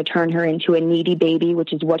 I was going to turn her into a needy baby,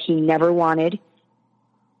 which is what he never wanted.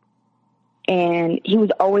 And he was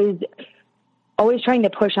always trying to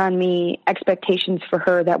push on me expectations for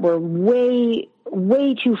her that were way,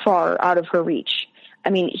 way too far out of her reach. I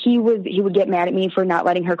mean, he would get mad at me for not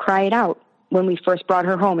letting her cry it out when we first brought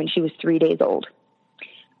her home and she was 3 days old.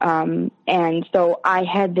 And so I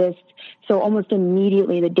had this, so almost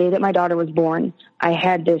immediately the day that my daughter was born, I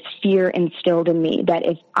had this fear instilled in me that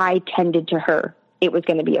if I tended to her, it was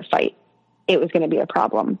going to be a fight. It was going to be a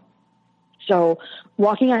problem. So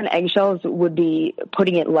walking on eggshells would be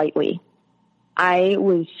putting it lightly. I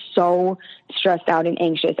was so stressed out and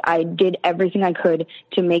anxious. I did everything I could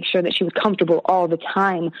to make sure that she was comfortable all the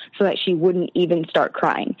time so that she wouldn't even start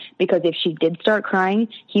crying. Because if she did start crying,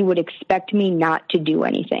 he would expect me not to do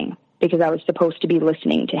anything because I was supposed to be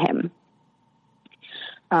listening to him.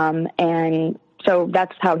 And so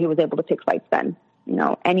that's how he was able to pick fights then.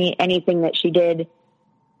 Anything that she did,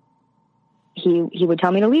 he would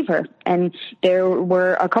tell me to leave her. And there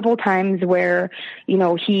were a couple times where,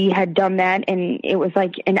 he had done that and it was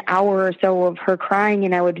like an hour or so of her crying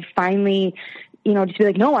and I would finally, just be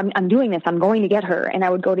like, no, I'm doing this. I'm going to get her. And I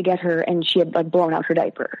would go to get her and she had blown out her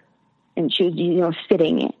diaper and she was,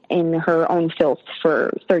 sitting in her own filth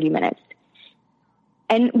for 30 minutes.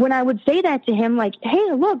 And when I would say that to him, like,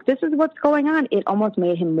 hey, look, this is what's going on, it almost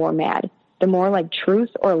made him more mad. The more truth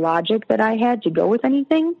or logic that I had to go with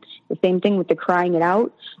anything, the same thing with the crying it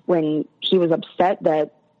out. When he was upset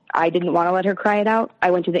that I didn't want to let her cry it out, I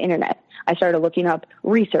went to the internet. I started looking up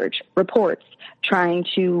research, reports, trying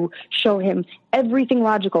to show him everything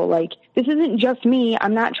logical. Like, this isn't just me.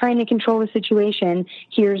 I'm not trying to control the situation.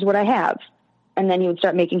 Here's what I have. And then he would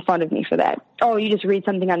start making fun of me for that. Oh, you just read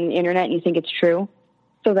something on the internet and you think it's true?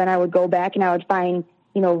 So then I would go back and I would find,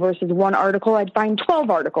 versus one article, I'd find 12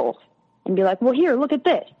 articles. And be like, well, here, look at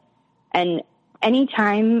this. And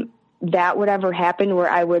anytime that would ever happen where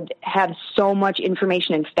I would have so much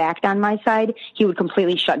information and fact on my side, he would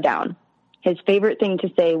completely shut down. His favorite thing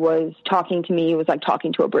to say was talking to me was like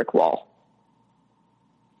talking to a brick wall.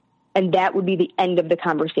 And that would be the end of the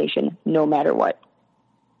conversation, no matter what.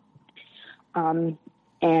 And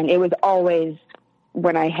it was always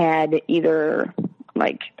when I had either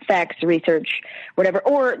facts, research, whatever,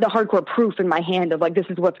 or the hardcore proof in my hand of this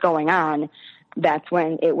is what's going on. That's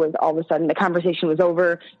when it was all of a sudden the conversation was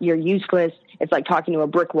over. You're useless. It's like talking to a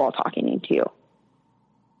brick wall talking to you.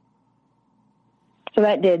 So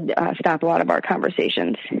that did stop a lot of our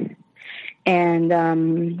conversations. And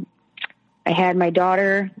I had my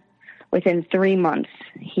daughter. Within 3 months,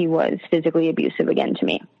 he was physically abusive again to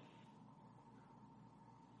me.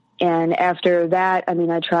 And after that,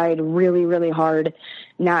 I tried really, really hard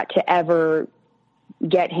not to ever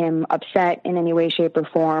get him upset in any way, shape, or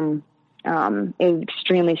form. It was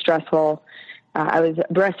extremely stressful. I was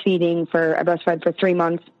breastfeeding I breastfed for 3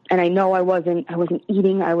 months, and I know I wasn't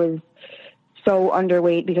eating. I was so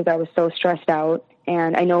underweight because I was so stressed out,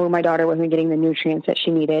 and I know my daughter wasn't getting the nutrients that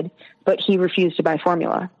she needed, but he refused to buy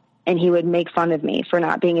formula, and he would make fun of me for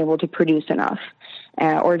not being able to produce enough.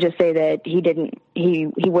 Or just say that he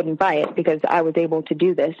wouldn't buy it because I was able to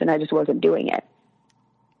do this and I just wasn't doing it.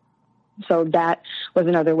 So that was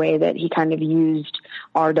another way that he kind of used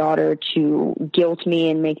our daughter to guilt me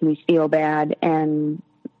and make me feel bad and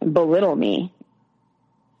belittle me.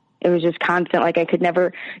 It was just constant, I could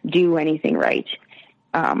never do anything right.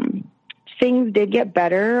 Things did get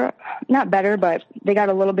better, not better, but they got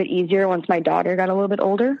a little bit easier once my daughter got a little bit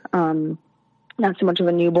older. Not so much of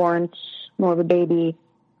a newborn, more of a baby.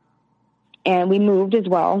 And we moved as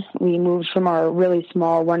well. We moved from our really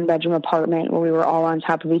small 1-bedroom apartment where we were all on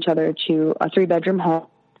top of each other to a 3-bedroom home.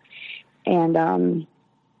 And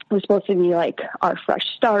it was supposed to be our fresh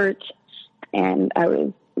start. And I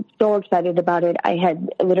was so excited about it. I had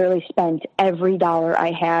literally spent every dollar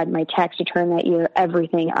I had, my tax return that year,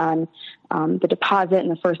 everything on the deposit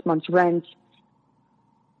and the first month's rent.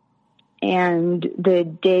 And the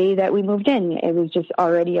day that we moved in, it was just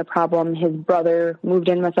already a problem. His brother moved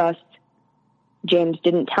in with us. James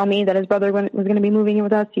didn't tell me that his brother was going to be moving in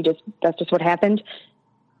with us. That's just what happened.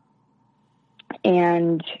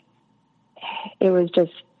 And it was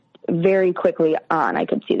just very quickly on. I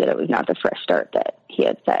could see that it was not the fresh start that he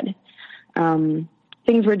had said.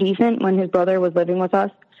 Things were decent when his brother was living with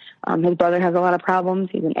us. His brother has a lot of problems.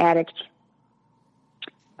 He's an addict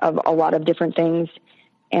of a lot of different things.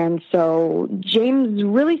 And so James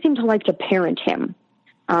really seemed to like to parent him.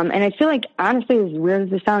 And I feel like, honestly, as weird as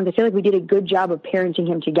this sounds, I feel like we did a good job of parenting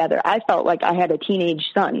him together. I felt like I had a teenage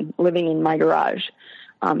son living in my garage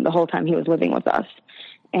the whole time he was living with us.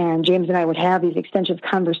 And James and I would have these extensive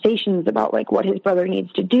conversations about like what his brother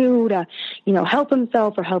needs to do to, help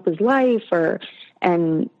himself or help his life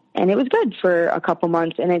and it was good for a couple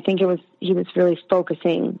months. And I think he was really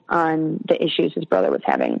focusing on the issues his brother was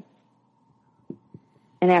having.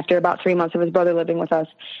 And after about 3 months of his brother living with us,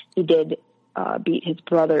 he did beat his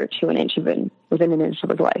brother to within an inch of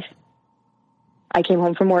his life. I came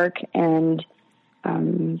home from work and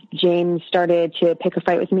James started to pick a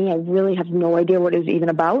fight with me. I really have no idea what it was even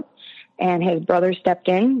about. And his brother stepped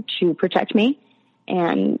in to protect me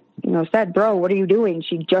and, said, "Bro, what are you doing?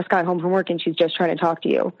 She just got home from work and she's just trying to talk to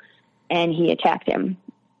you." And he attacked him.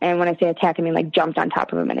 And when I say attacked him, I mean like jumped on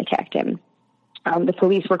top of him and attacked him. The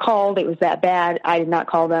police were called. It was that bad. I did not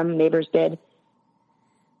call them. Neighbors did.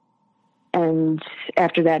 And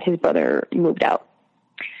after that, his brother moved out.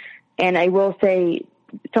 And I will say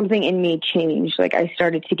something in me changed. Like I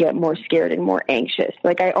started to get more scared and more anxious.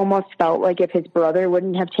 Like I almost felt like if his brother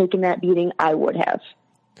wouldn't have taken that beating, I would have.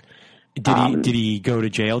 Did he go to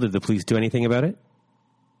jail? Did the police do anything about it?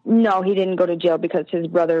 No, he didn't go to jail because his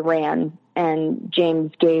brother ran, and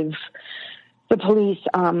James gave the police,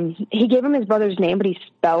 he gave him his brother's name, but he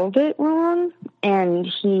spelled it wrong. And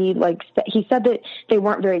he said that they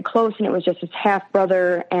weren't very close and it was just his half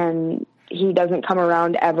brother and he doesn't come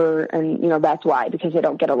around ever. And, that's why, because they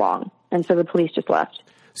don't get along. And so the police just left.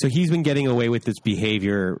 So he's been getting away with this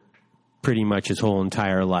behavior pretty much his whole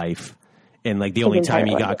entire life. And like the only time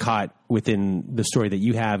he got caught within the story that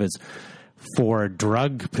you have is for a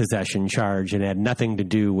drug possession charge and had nothing to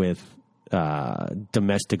do with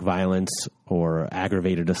domestic violence or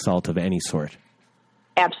aggravated assault of any sort.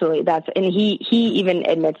 Absolutely. And he even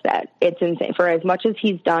admits that. It's insane. For as much as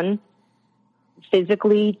he's done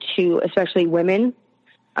physically to especially women,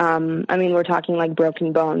 we're talking like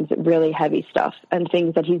broken bones, really heavy stuff, and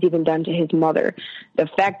things that he's even done to his mother. The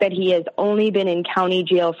fact that he has only been in county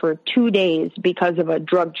jail for 2 days because of a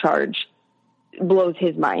drug charge blows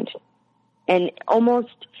his mind. And almost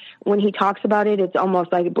when he talks about it, it's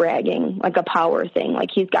almost like bragging, like a power thing, like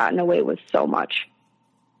he's gotten away with so much.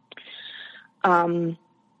 And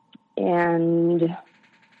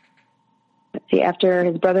let's see, after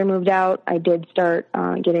his brother moved out, I did start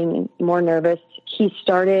getting more nervous. He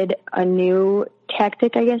started a new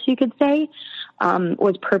tactic, I guess you could say,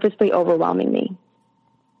 was purposely overwhelming me.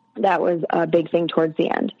 That was a big thing towards the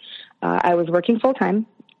end. I was working full time.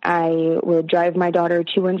 I would drive my daughter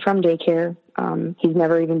to and from daycare. He's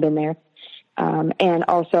never even been there. And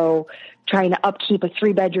also trying to upkeep a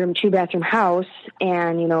 3-bedroom, 2-bathroom house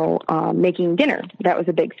and, making dinner. That was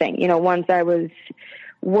a big thing. Once I was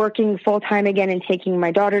working full time again and taking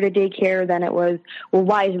my daughter to daycare, then it was, well,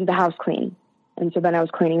 why isn't the house clean? And so then I was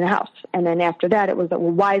cleaning the house. And then after that, it was, well,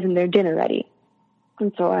 why isn't their dinner ready?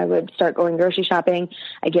 And so I would start going grocery shopping.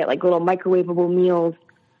 I get like little microwavable meals.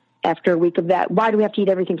 After a week of that, why do we have to eat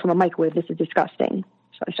everything from a microwave? This is disgusting.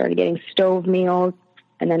 So I started getting stove meals.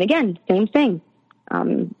 And then again, same thing.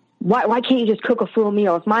 Why can't you just cook a full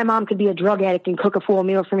meal? If my mom could be a drug addict and cook a full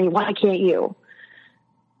meal for me, why can't you?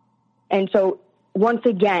 And so once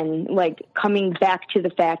again, like coming back to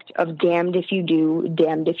the fact of damned if you do,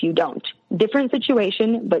 damned if you don't. Different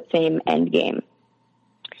situation, but same end game.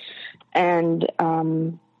 And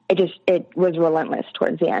it was relentless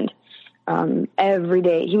towards the end. Every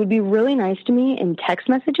day he would be really nice to me in text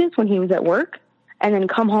messages when he was at work and then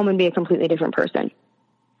come home and be a completely different person.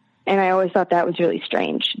 And I always thought that was really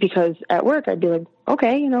strange because at work I'd be like,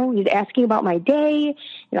 okay, he's asking about my day.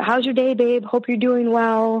 How's your day, babe? Hope you're doing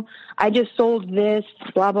well. I just sold this,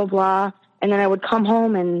 blah, blah, blah. And then I would come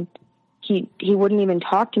home and he wouldn't even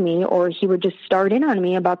talk to me, or he would just start in on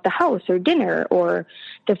me about the house or dinner, or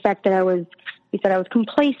the fact that he said I was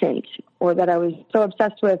complacent, or that I was so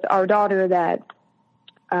obsessed with our daughter that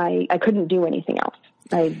I couldn't do anything else.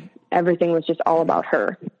 Everything was just all about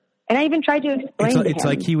her. And I even tried to explain to him. It's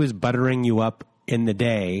like he was buttering you up in the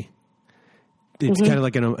day. It's kind of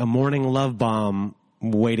like a morning love bomb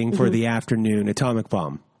waiting for the afternoon atomic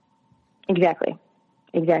bomb. Exactly.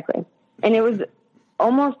 And it was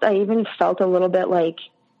almost, I even felt a little bit like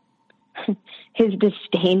his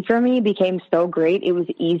disdain for me became so great, it was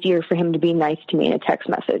easier for him to be nice to me in a text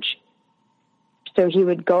message. So he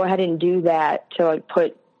would go ahead and do that to like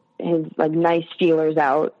put his like nice feelers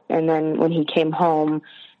out. And then when he came home,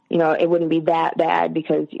 you know, it wouldn't be that bad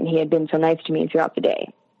because he had been so nice to me throughout the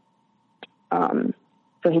day.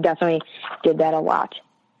 So he definitely did that a lot.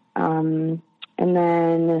 And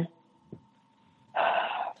then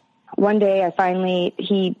one day I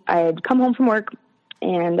had come home from work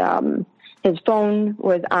and, his phone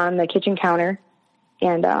was on the kitchen counter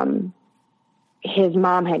and, his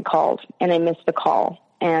mom had called and I missed the call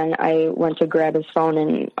and I went to grab his phone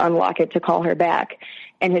and unlock it to call her back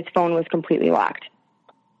and his phone was completely locked.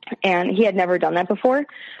 And he had never done that before.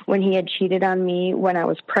 When he had cheated on me when I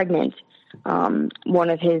was pregnant, one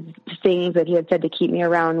of his things that he had said to keep me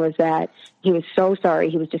around was that he was so sorry.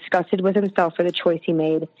 He was disgusted with himself for the choice he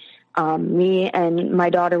made. Me and my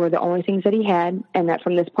daughter were the only things that he had, and that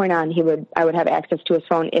from this point on, I would have access to his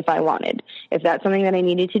phone if I wanted. If that's something that I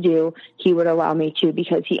needed to do, he would allow me to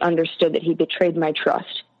because he understood that he betrayed my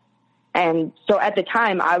trust. And so at the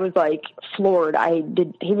time, I was like floored.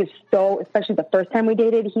 He was so, especially the first time we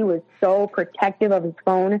dated, he was so protective of his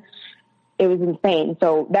phone. It was insane.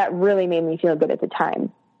 So that really made me feel good at the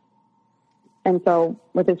time. And so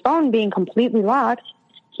with his phone being completely locked,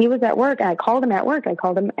 he was at work. I called him at work. I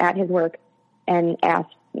called him at his work and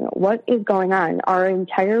asked, what is going on? Our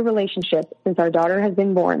entire relationship since our daughter has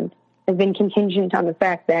been born has been contingent on the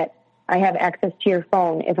fact that I have access to your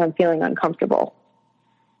phone if I'm feeling uncomfortable.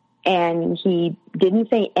 And he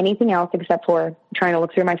didn't say anything else except for trying to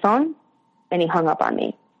look through my phone, and he hung up on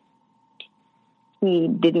me. He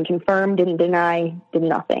didn't confirm, didn't deny, did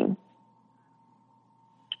nothing.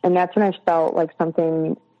 And that's when I felt like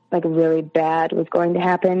something like really bad was going to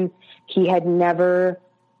happen. He had never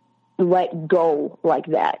let go like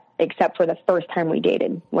that, except for the first time we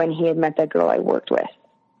dated when he had met that girl I worked with.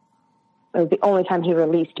 It was the only time he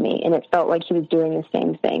released me, and it felt like he was doing the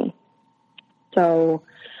same thing. So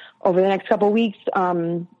over the next couple of weeks,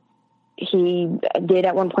 he did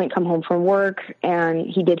at one point come home from work, and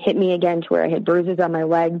he did hit me again to where I had bruises on my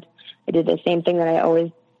legs. I did the same thing that I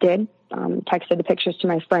always did, texted the pictures to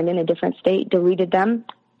my friend in a different state, deleted them.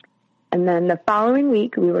 And then the following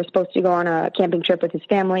week, we were supposed to go on a camping trip with his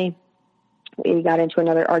family. We got into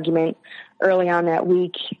another argument early on that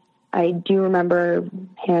week. I do remember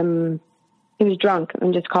him, he was drunk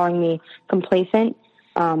and just calling me complacent.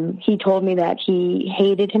 He told me that he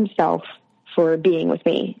hated himself for being with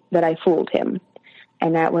me, that I fooled him.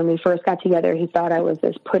 And that when we first got together, he thought I was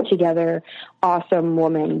this put together, awesome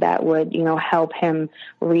woman that would, help him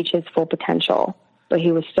reach his full potential. But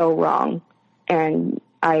he was so wrong. And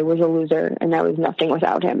I was a loser, and I was nothing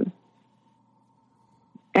without him.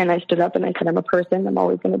 And I stood up and I said, I'm a person. I'm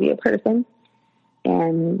always going to be a person.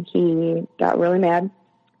 And he got really mad.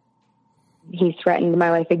 He threatened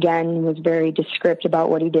my life again and was very descriptive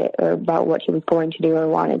about what he did or about what he was going to do or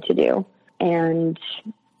wanted to do. And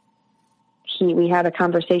we had a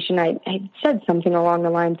conversation. I said something along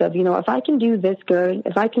the lines of, if I can do this good,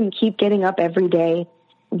 if I can keep getting up every day,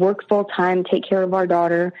 work full time, take care of our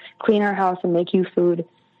daughter, clean our house, and make you food.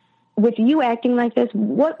 With you acting like this,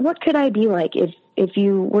 what could I be like if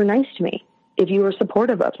you were nice to me, if you were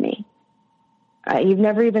supportive of me? You've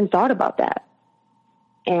never even thought about that.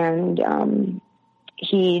 And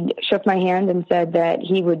he shook my hand and said that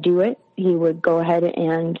he would do it. He would go ahead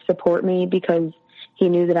and support me because he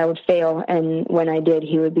knew that I would fail. And when I did,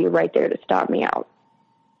 he would be right there to stop me out.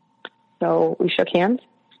 So we shook hands.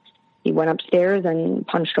 He went upstairs and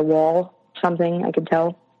punched a wall, something I could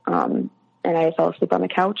tell. And I fell asleep on the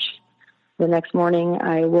couch. The next morning,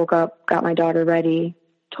 I woke up, got my daughter ready,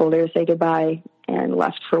 told her to say goodbye, and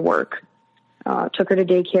left for work. Took her to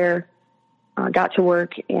daycare, got to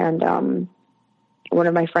work, and one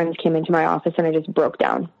of my friends came into my office, and I just broke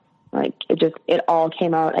down. Like, it all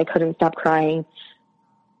came out. I couldn't stop crying.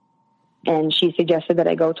 And she suggested that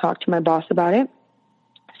I go talk to my boss about it.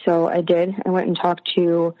 So I did. I went and talked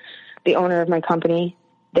to the owner of my company.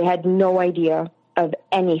 They had no idea of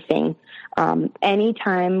anything.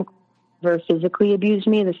 Anytime he physically abused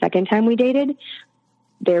me the second time we dated,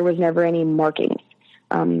 there was never any markings.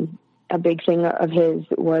 A big thing of his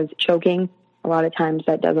was choking. A lot of times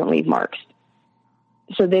that doesn't leave marks.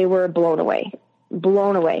 So they were blown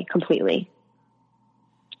away completely.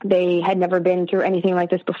 They had never been through anything like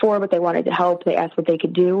this before, but they wanted to help. They asked what they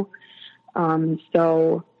could do.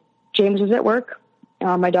 So James was at work.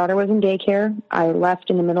 My daughter was in daycare. I left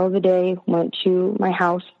in the middle of the day, went to my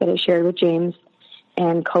house that I shared with James,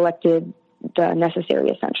 and collected the necessary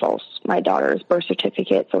essentials. My daughter's birth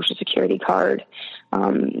certificate, Social Security card.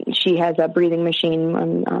 She has a breathing machine,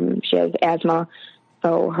 and she has asthma,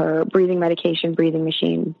 so her breathing medication, breathing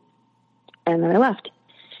machine, and then I left.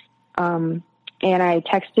 And I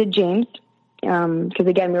texted James, because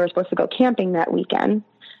again, we were supposed to go camping that weekend.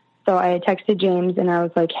 So I had texted James and I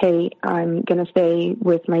was like, hey, I'm going to stay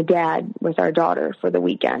with my dad with our daughter for the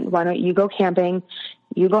weekend. Why don't you go camping?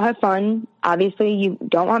 You go have fun. Obviously, you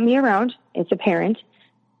don't want me around. It's apparent.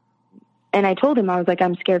 And I told him, I was like,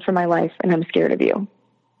 I'm scared for my life and I'm scared of you.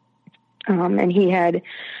 And he had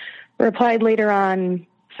replied later on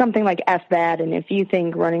something like, F that. And if you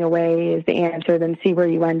think running away is the answer, then see where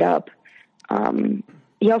you end up.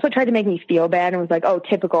 He also tried to make me feel bad and was like, oh,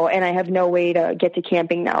 typical, and I have no way to get to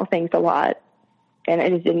camping now, thanks a lot. And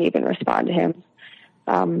I just didn't even respond to him.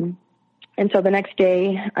 And so the next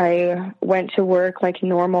day I went to work like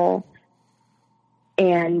normal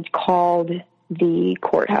and called the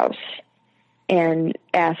courthouse and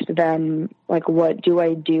asked them, like, what do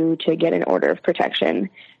I do to get an order of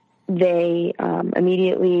protection? They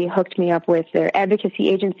immediately hooked me up with their advocacy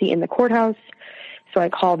agency in the courthouse. So I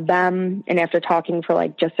called them, and after talking for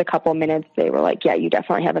like just a couple minutes, they were like, yeah, you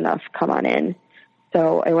definitely have enough. Come on in.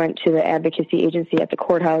 So I went to the advocacy agency at the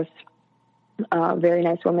courthouse. Very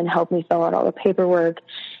nice woman helped me fill out all the paperwork,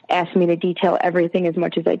 asked me to detail everything as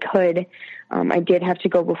much as I could. I did have to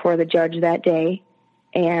go before the judge that day,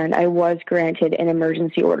 and I was granted an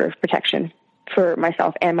emergency order of protection for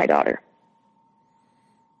myself and my daughter.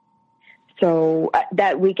 So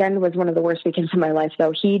that weekend was one of the worst weekends of my life,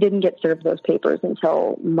 though. He didn't get served those papers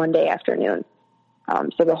until Monday afternoon.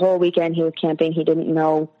 So the whole weekend he was camping. He didn't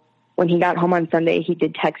know. When he got home on Sunday, he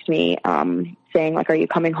did text me saying, like, are you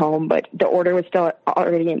coming home? But the order was still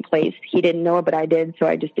already in place. He didn't know it, but I did, so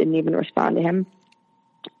I just didn't even respond to him.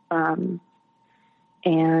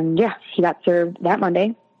 And, yeah, he got served that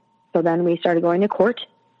Monday. So then we started going to court.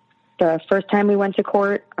 The first time we went to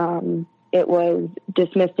court, it was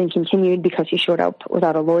dismissed and continued because he showed up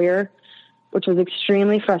without a lawyer, which was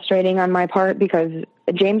extremely frustrating on my part because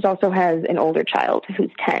James also has an older child who's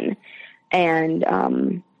 10.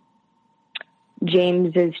 And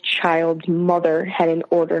James's child's mother had an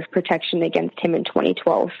order of protection against him in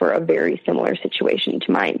 2012 for a very similar situation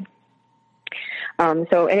to mine.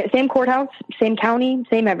 So, and same courthouse, same county,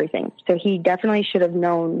 same everything. So he definitely should have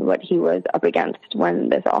known what he was up against when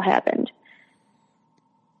this all happened.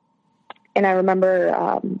 And I remember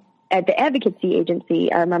at the advocacy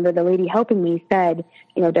agency, I remember the lady helping me said,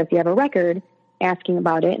 you know, does he have a record? Asking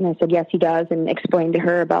about it. And I said, yes, he does, and explained to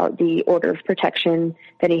her about the order of protection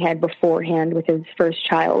that he had beforehand with his first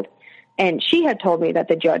child. And she had told me that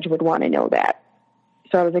the judge would want to know that.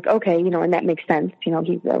 So I was like, okay, you know, and that makes sense. You know,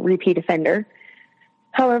 he's a repeat offender.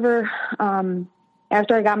 However,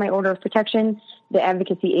 after I got my order of protection, the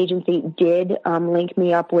advocacy agency did link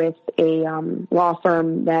me up with a law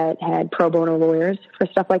firm that had pro bono lawyers for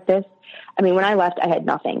stuff like this. I mean, when I left, I had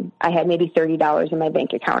nothing. I had maybe $30 in my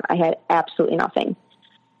bank account. I had absolutely nothing.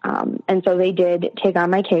 And so they did take on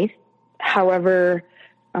my case. However,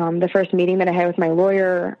 the first meeting that I had with my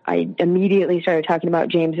lawyer, I immediately started talking about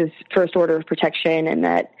James's first order of protection and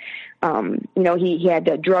that, you know, he had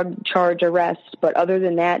a drug charge arrest. But other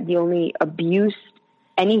than that, the only abuse,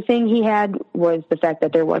 anything he had was the fact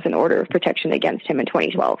that there was an order of protection against him in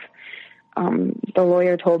 2012. The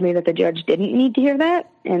lawyer told me that the judge didn't need to hear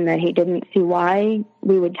that and that he didn't see why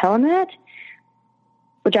we would tell him that,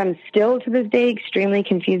 which I'm still to this day extremely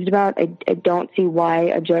confused about. I don't see why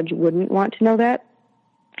a judge wouldn't want to know that.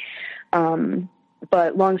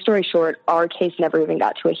 But long story short, our case never even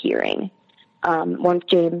got to a hearing. Once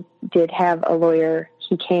James did have a lawyer,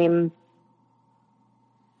 he came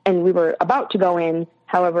and we were about to go in.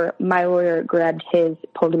 However, my lawyer grabbed his,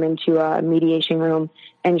 pulled him into a mediation room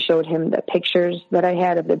and showed him the pictures that I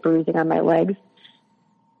had of the bruising on my legs.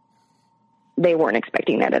 They weren't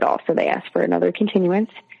expecting that at all, so they asked for another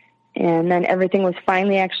continuance. And then everything was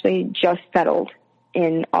finally actually just settled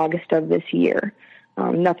in August of this year.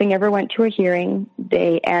 Nothing ever went to a hearing.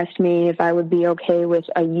 They asked me if I would be okay with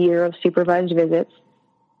a year of supervised visits.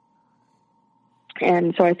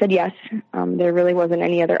 And so I said yes. There really wasn't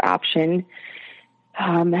any other option.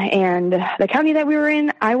 And the county that we were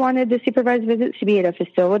in, I wanted the supervised visits to be at a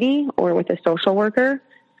facility or with a social worker.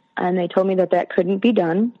 And they told me that that couldn't be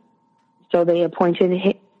done. So they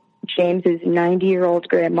appointed James's 90-year-old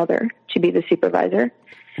grandmother to be the supervisor.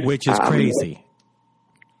 Which is crazy.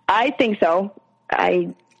 I think so.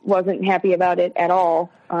 I wasn't happy about it at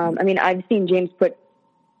all. I mean, I've seen James put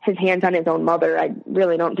his hands on his own mother. I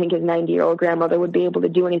really don't think his 90-year-old grandmother would be able to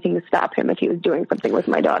do anything to stop him if he was doing something with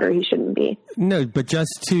my daughter. He shouldn't be. No, but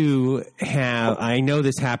just to have, I know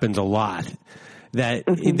this happens a lot, that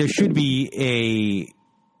there should be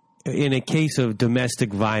in a case of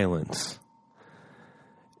domestic violence,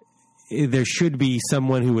 there should be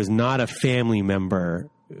someone who is not a family member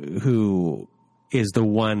who is the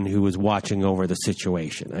one who is watching over the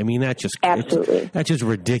situation. I mean, that's just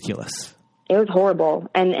ridiculous. It was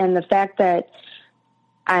horrible. And the fact that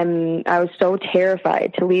I was so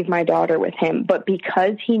terrified to leave my daughter with him, but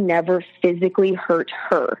because he never physically hurt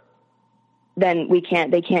her, then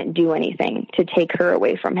they can't do anything to take her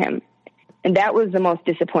away from him. And that was the most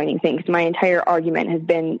disappointing thing, because my entire argument has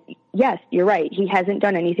been, yes, you're right. He hasn't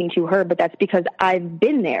done anything to her, but that's because I've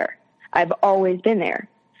been there. I've always been there.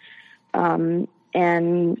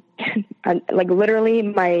 And like literally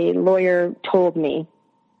my lawyer told me,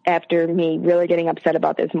 after me really getting upset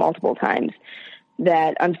about this multiple times,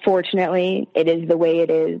 that unfortunately it is the way it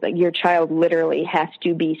is. Like, your child literally has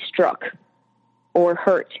to be struck or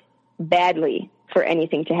hurt badly for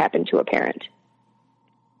anything to happen to a parent.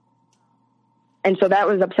 And so that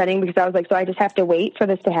was upsetting, because I was like, so I just have to wait for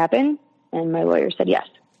this to happen? And my lawyer said yes.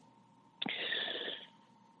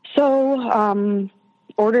 So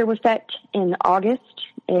order was set in August.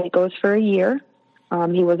 It goes for a year.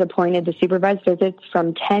 He was appointed to supervise visits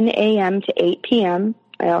from 10 a.m. to 8 p.m.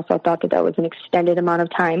 I also thought that was an extended amount of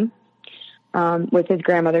time with his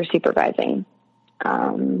grandmother supervising.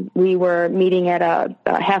 We were meeting at a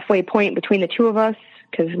halfway point between the two of us,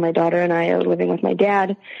 because my daughter and I are living with my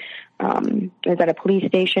dad. I was at a police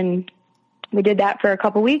station. We did that for a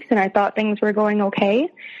couple weeks, and I thought things were going okay.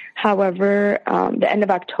 However, the end of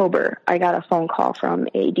October, I got a phone call from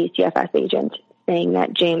a DCFS agent saying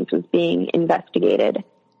that James was being investigated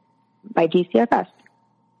by DCFS.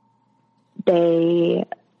 They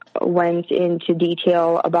went into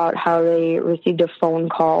detail about how they received a phone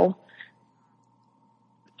call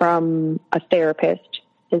from a therapist,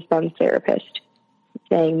 his son's therapist,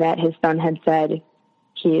 saying that his son had said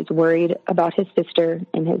he is worried about his sister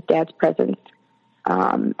in his dad's presence,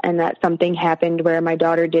 and that something happened where my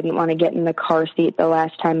daughter didn't want to get in the car seat the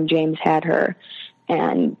last time James had her,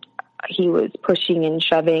 and he was pushing and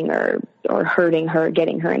shoving or hurting her,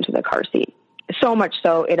 getting her into the car seat. So much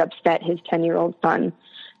so, it upset his 10-year-old son,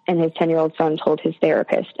 and his 10-year-old son told his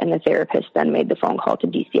therapist, and the therapist then made the phone call to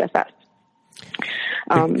DCFS.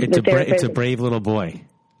 It's a brave little boy.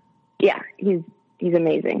 Yeah, he's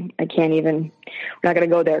amazing. I can't even, we're not going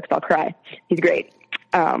to go there because I'll cry. He's great.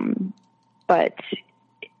 But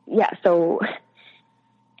yeah, so,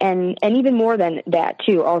 and even more than that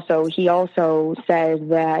too, also, he also says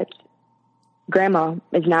that grandma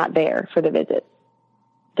is not there for the visit,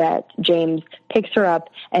 that James picks her up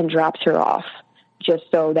and drops her off just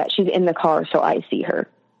so that she's in the car so I see her.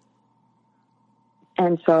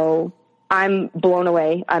 And so I'm blown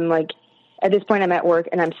away. I'm like, at this point I'm at work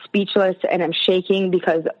and I'm speechless and I'm shaking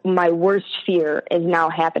because my worst fear is now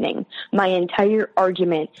happening. My entire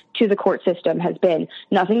argument to the court system has been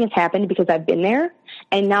nothing has happened because I've been there.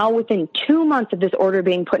 And now within 2 months of this order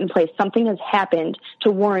being put in place, something has happened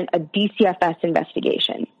to warrant a DCFS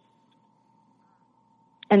investigation.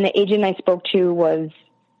 And the agent I spoke to was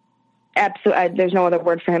absolutely, there's no other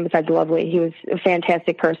word for him besides lovely. He was a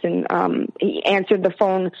fantastic person. He answered the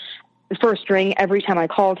phone first ring every time I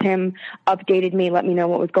called him, updated me, let me know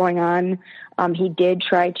what was going on. He did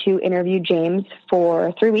try to interview James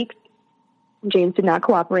for 3 weeks. James did not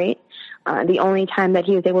cooperate. The only time that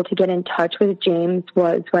he was able to get in touch with James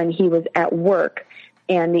was when he was at work,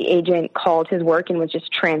 and the agent called his work and was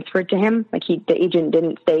just transferred to him. Like the agent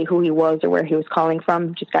didn't say who he was or where he was calling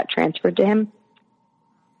from, just got transferred to him.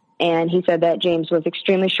 And he said that James was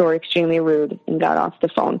extremely short, extremely rude, and got off the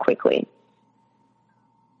phone quickly.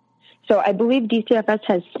 So I believe DCFS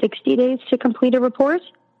has 60 days to complete a report.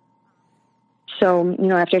 So,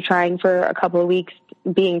 after trying for a couple of weeks,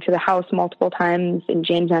 being to the house multiple times and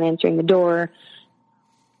James not answering the door,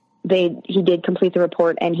 he did complete the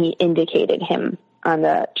report and he indicated him on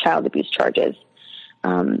the child abuse charges.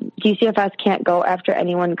 DCFS can't go after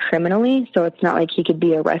anyone criminally, so it's not like he could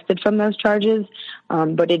be arrested from those charges,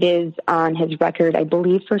 but it is on his record, I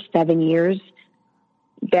believe, for 7 years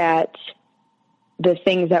that the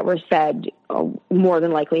things that were said more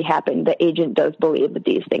than likely happened. The agent does believe that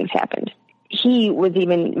these things happened. He was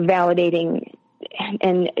even validating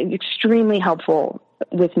and extremely helpful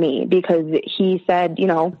with me because he said,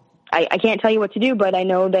 I can't tell you what to do, but I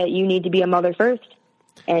know that you need to be a mother first.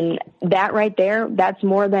 And that right there, that's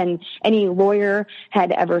more than any lawyer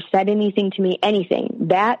had ever said anything to me, anything.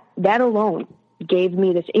 That alone gave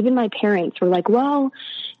me this. Even my parents were like, well,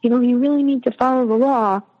 you really need to follow the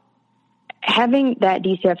law. Having that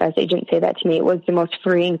DCFS agent say that to me was the most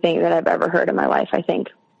freeing thing that I've ever heard in my life, I think.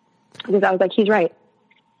 Because I was like, he's right.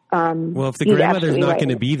 Well, if the grandmother's not going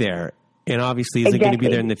to be there, and obviously isn't going to be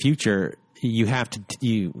there in the future, you have to,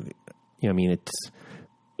 it's...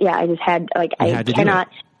 Yeah, I just had, I cannot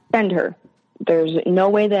send her. There's no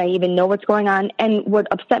way that I even know what's going on. And what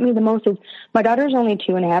upset me the most is my daughter's only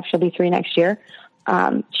 2.5. She'll be 3 next year.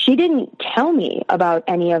 She didn't tell me about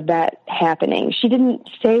any of that happening. She didn't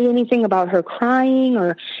say anything about her crying,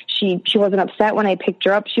 or she wasn't upset when I picked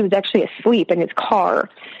her up. She was actually asleep in his car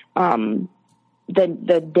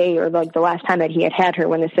the day, or the last time that he had her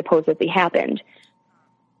when this supposedly happened.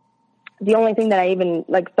 The only thing that I even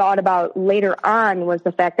thought about later on was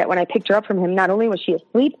the fact that when I picked her up from him, not only was she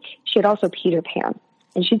asleep, she had also peed her pants,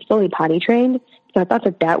 and she's fully potty trained. So I thought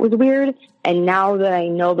that was weird. And now that I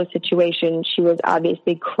know the situation, she was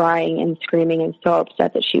obviously crying and screaming and so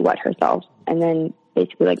upset that she wet herself, and then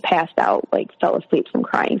basically passed out, fell asleep from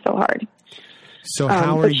crying so hard. So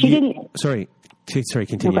how are you? Sorry,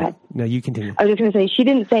 continue. No, no, you continue. I was just going to say, she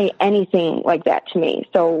didn't say anything like that to me.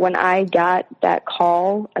 So when I got that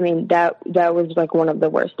call, I mean, that was one of the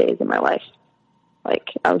worst days of my life. I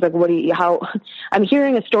was like, I'm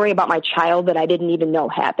hearing a story about my child that I didn't even know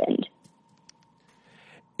happened.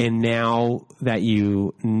 And now that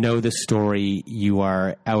you know the story, you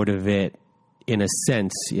are out of it in a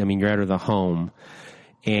sense. I mean, you're out of the home,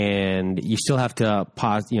 and you still have to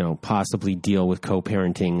possibly deal with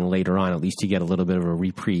co-parenting later on. At least you get a little bit of a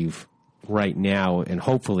reprieve right now, and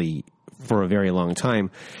hopefully for a very long time.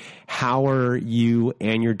 How are you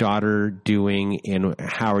and your daughter doing, and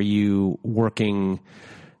how are you working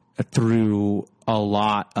through a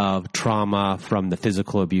lot of trauma from the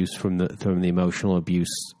physical abuse, from the emotional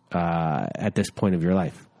abuse at this point of your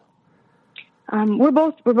life? We're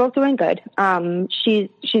both doing good. She's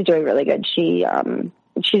doing really good.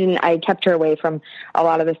 I kept her away from a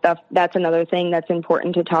lot of the stuff. That's another thing that's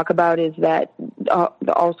important to talk about, is that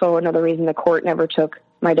also another reason the court never took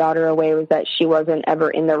my daughter away was that she wasn't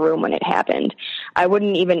ever in the room when it happened. I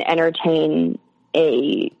wouldn't even entertain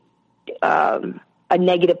a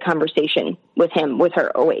negative conversation with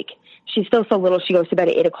her awake. She's still so little. She goes to bed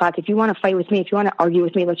at 8:00. If you want to fight with me, if you want to argue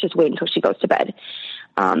with me, let's just wait until she goes to bed.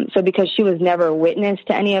 So because she was never witness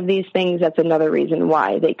to any of these things, that's another reason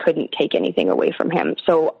why they couldn't take anything away from him.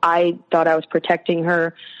 So I thought I was protecting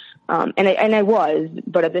her. And I was,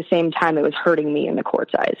 but at the same time, it was hurting me in the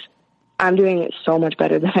court's eyes. I'm doing so much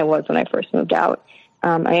better than I was when I first moved out.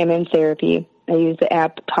 I am in therapy. I use the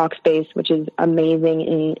app Talkspace, which is amazing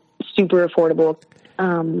and super affordable.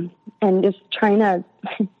 And just trying to,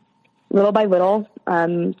 little by little,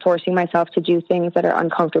 forcing myself to do things that are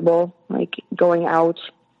uncomfortable, like going out.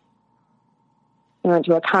 I went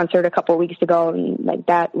to a concert a couple of weeks ago, and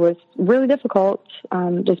that was really difficult.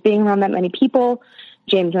 Just being around that many people.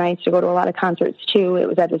 James and I used to go to a lot of concerts too. It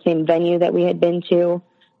was at the same venue that we had been to.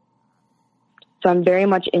 So I'm very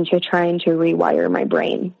much into trying to rewire my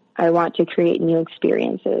brain. I want to create new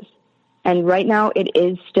experiences. And right now it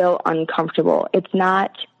is still uncomfortable. It's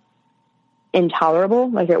not intolerable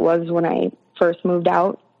like it was when I first moved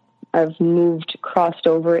out. I've crossed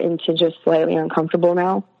over into just slightly uncomfortable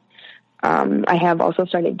now. I have also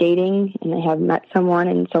started dating, and I have met someone,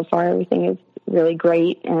 and so far everything is really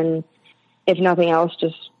great. And if nothing else,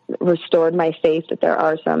 just restored my faith that there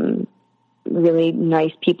are some really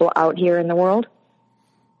nice people out here in the world.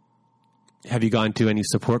 Have you gone to any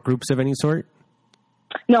support groups of any sort?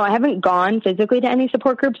 No, I haven't gone physically to any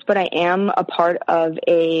support groups, but I am a part of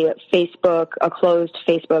a closed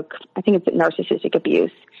Facebook, I think it's Narcissistic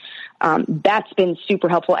Abuse. That's been super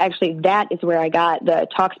helpful. Actually, that is where I got the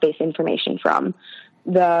Talkspace information from.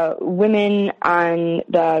 The women on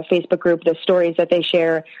the Facebook group, the stories that they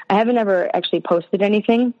share, I haven't ever actually posted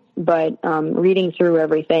anything, but reading through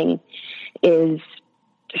everything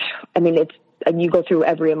you go through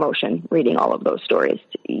every emotion reading all of those stories.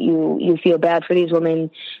 You feel bad for these women,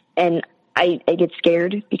 and I get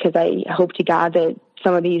scared because I hope to God that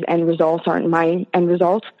some of these end results aren't my end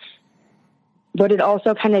result. But it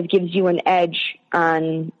also kind of gives you an edge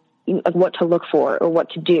on what to look for or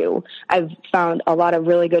what to do. I've found a lot of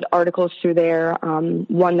really good articles through there.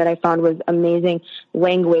 One that I found was amazing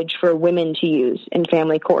language for women to use in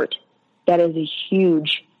family court. That is a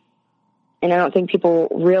huge, and I don't think people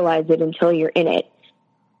realize it until you're in it.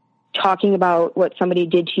 Talking about what somebody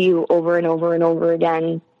did to you over and over and over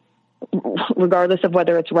again, regardless of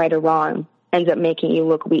whether it's right or wrong, ends up making you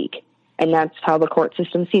look weak. And that's how the court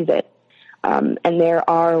system sees it. And there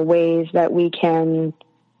are ways that we can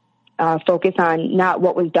focus on not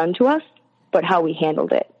what was done to us, but how we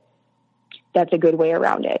handled it. that's a good way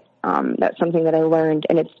around it. That's something that I learned,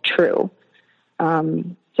 and it's true.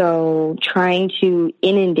 So trying to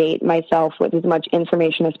inundate myself with as much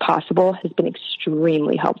information as possible has been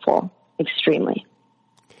extremely helpful. Extremely.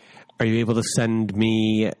 Are you able to send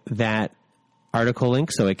me that article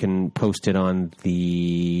link so I can post it on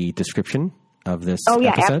the description of this episode?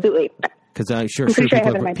 Absolutely. Because I'm sure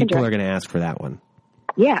people are going to ask for that one.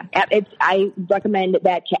 Yeah, I recommend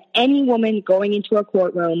that to any woman going into a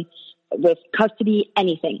courtroom with custody,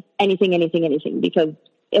 anything, because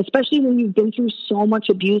especially when you've been through so much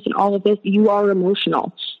abuse and all of this, you are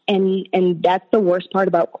emotional. And that's the worst part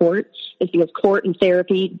about court, is because court and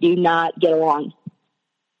therapy do not get along.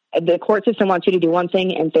 The court system wants you to do one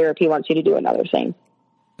thing and therapy wants you to do another thing.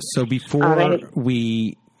 So before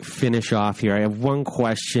we finish off here, I have one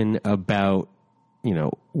question about,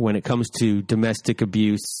 when it comes to domestic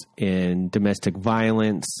abuse and domestic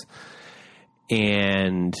violence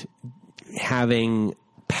and having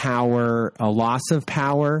power, a loss of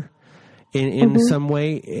power in some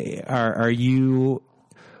way, are you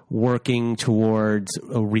working towards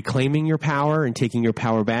reclaiming your power and taking your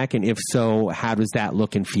power back? And if so, how does that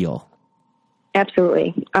look and feel?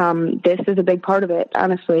 Absolutely. This is a big part of it,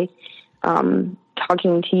 honestly.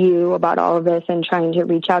 Talking to you about all of this and trying to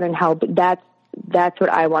reach out and help, that's what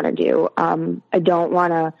I want to do. I don't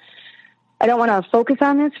want to focus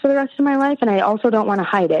on this for the rest of my life, and I also don't want to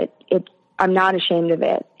hide it. I'm not ashamed of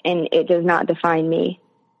it, and it does not define me.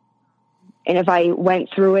 And if I went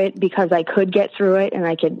through it because I could get through it and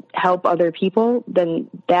I could help other people, then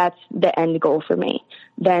that's the end goal for me.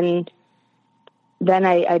 Then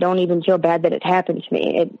I don't even feel bad that it happened to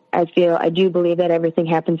me. I do believe that everything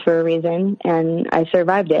happens for a reason, and I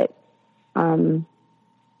survived it.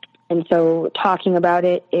 And so talking about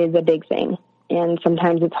it is a big thing. And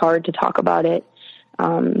sometimes it's hard to talk about it.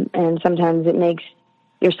 And sometimes it makes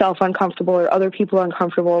yourself uncomfortable or other people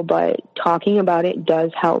uncomfortable, but talking about it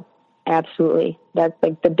does help. Absolutely. That's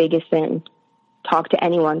like the biggest thing. Talk to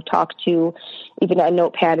anyone, talk to even a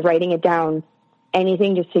notepad, writing it down,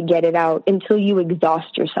 anything just to get it out until you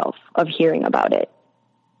exhaust yourself of hearing about it.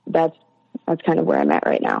 That's kind of where I'm at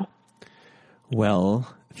right now. Well,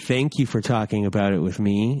 thank you for talking about it with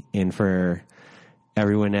me and for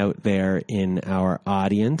everyone out there in our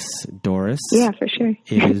audience, Doris. Yeah, for sure.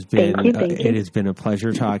 It has been Thank you. It has been a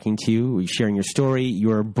pleasure talking to you, sharing your story.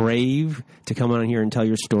 You're brave to come on here and tell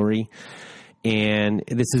your story. And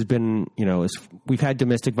this has been, we've had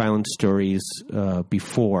domestic violence stories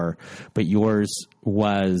before, but yours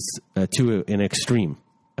was to an extreme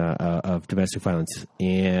of domestic violence.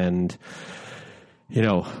 And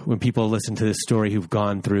when people listen to this story who've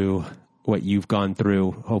gone through what you've gone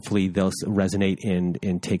through, hopefully they'll resonate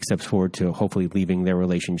and take steps forward to hopefully leaving their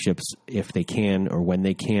relationships if they can or when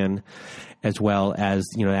they can, as well as,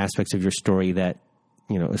 aspects of your story that,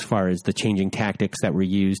 as far as the changing tactics that were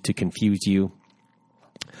used to confuse you.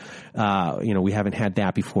 We haven't had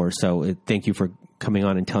that before. So thank you for coming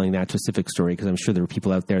on and telling that specific story, because I'm sure there are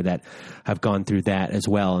people out there that have gone through that as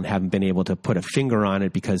well and haven't been able to put a finger on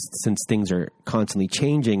it, because since things are constantly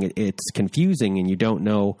changing, it's confusing and you don't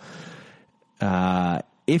know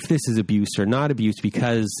if this is abuse or not abuse,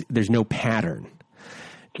 because there's no pattern.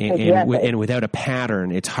 And without a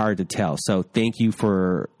pattern, it's hard to tell. So thank you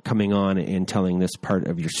for coming on and telling this part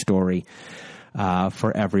of your story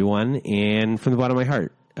for everyone. And from the bottom of my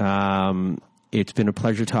heart, it's been a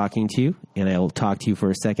pleasure talking to you, and I'll talk to you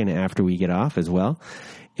for a second after we get off as well.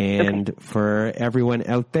 And for everyone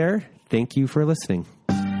out there, thank you for listening.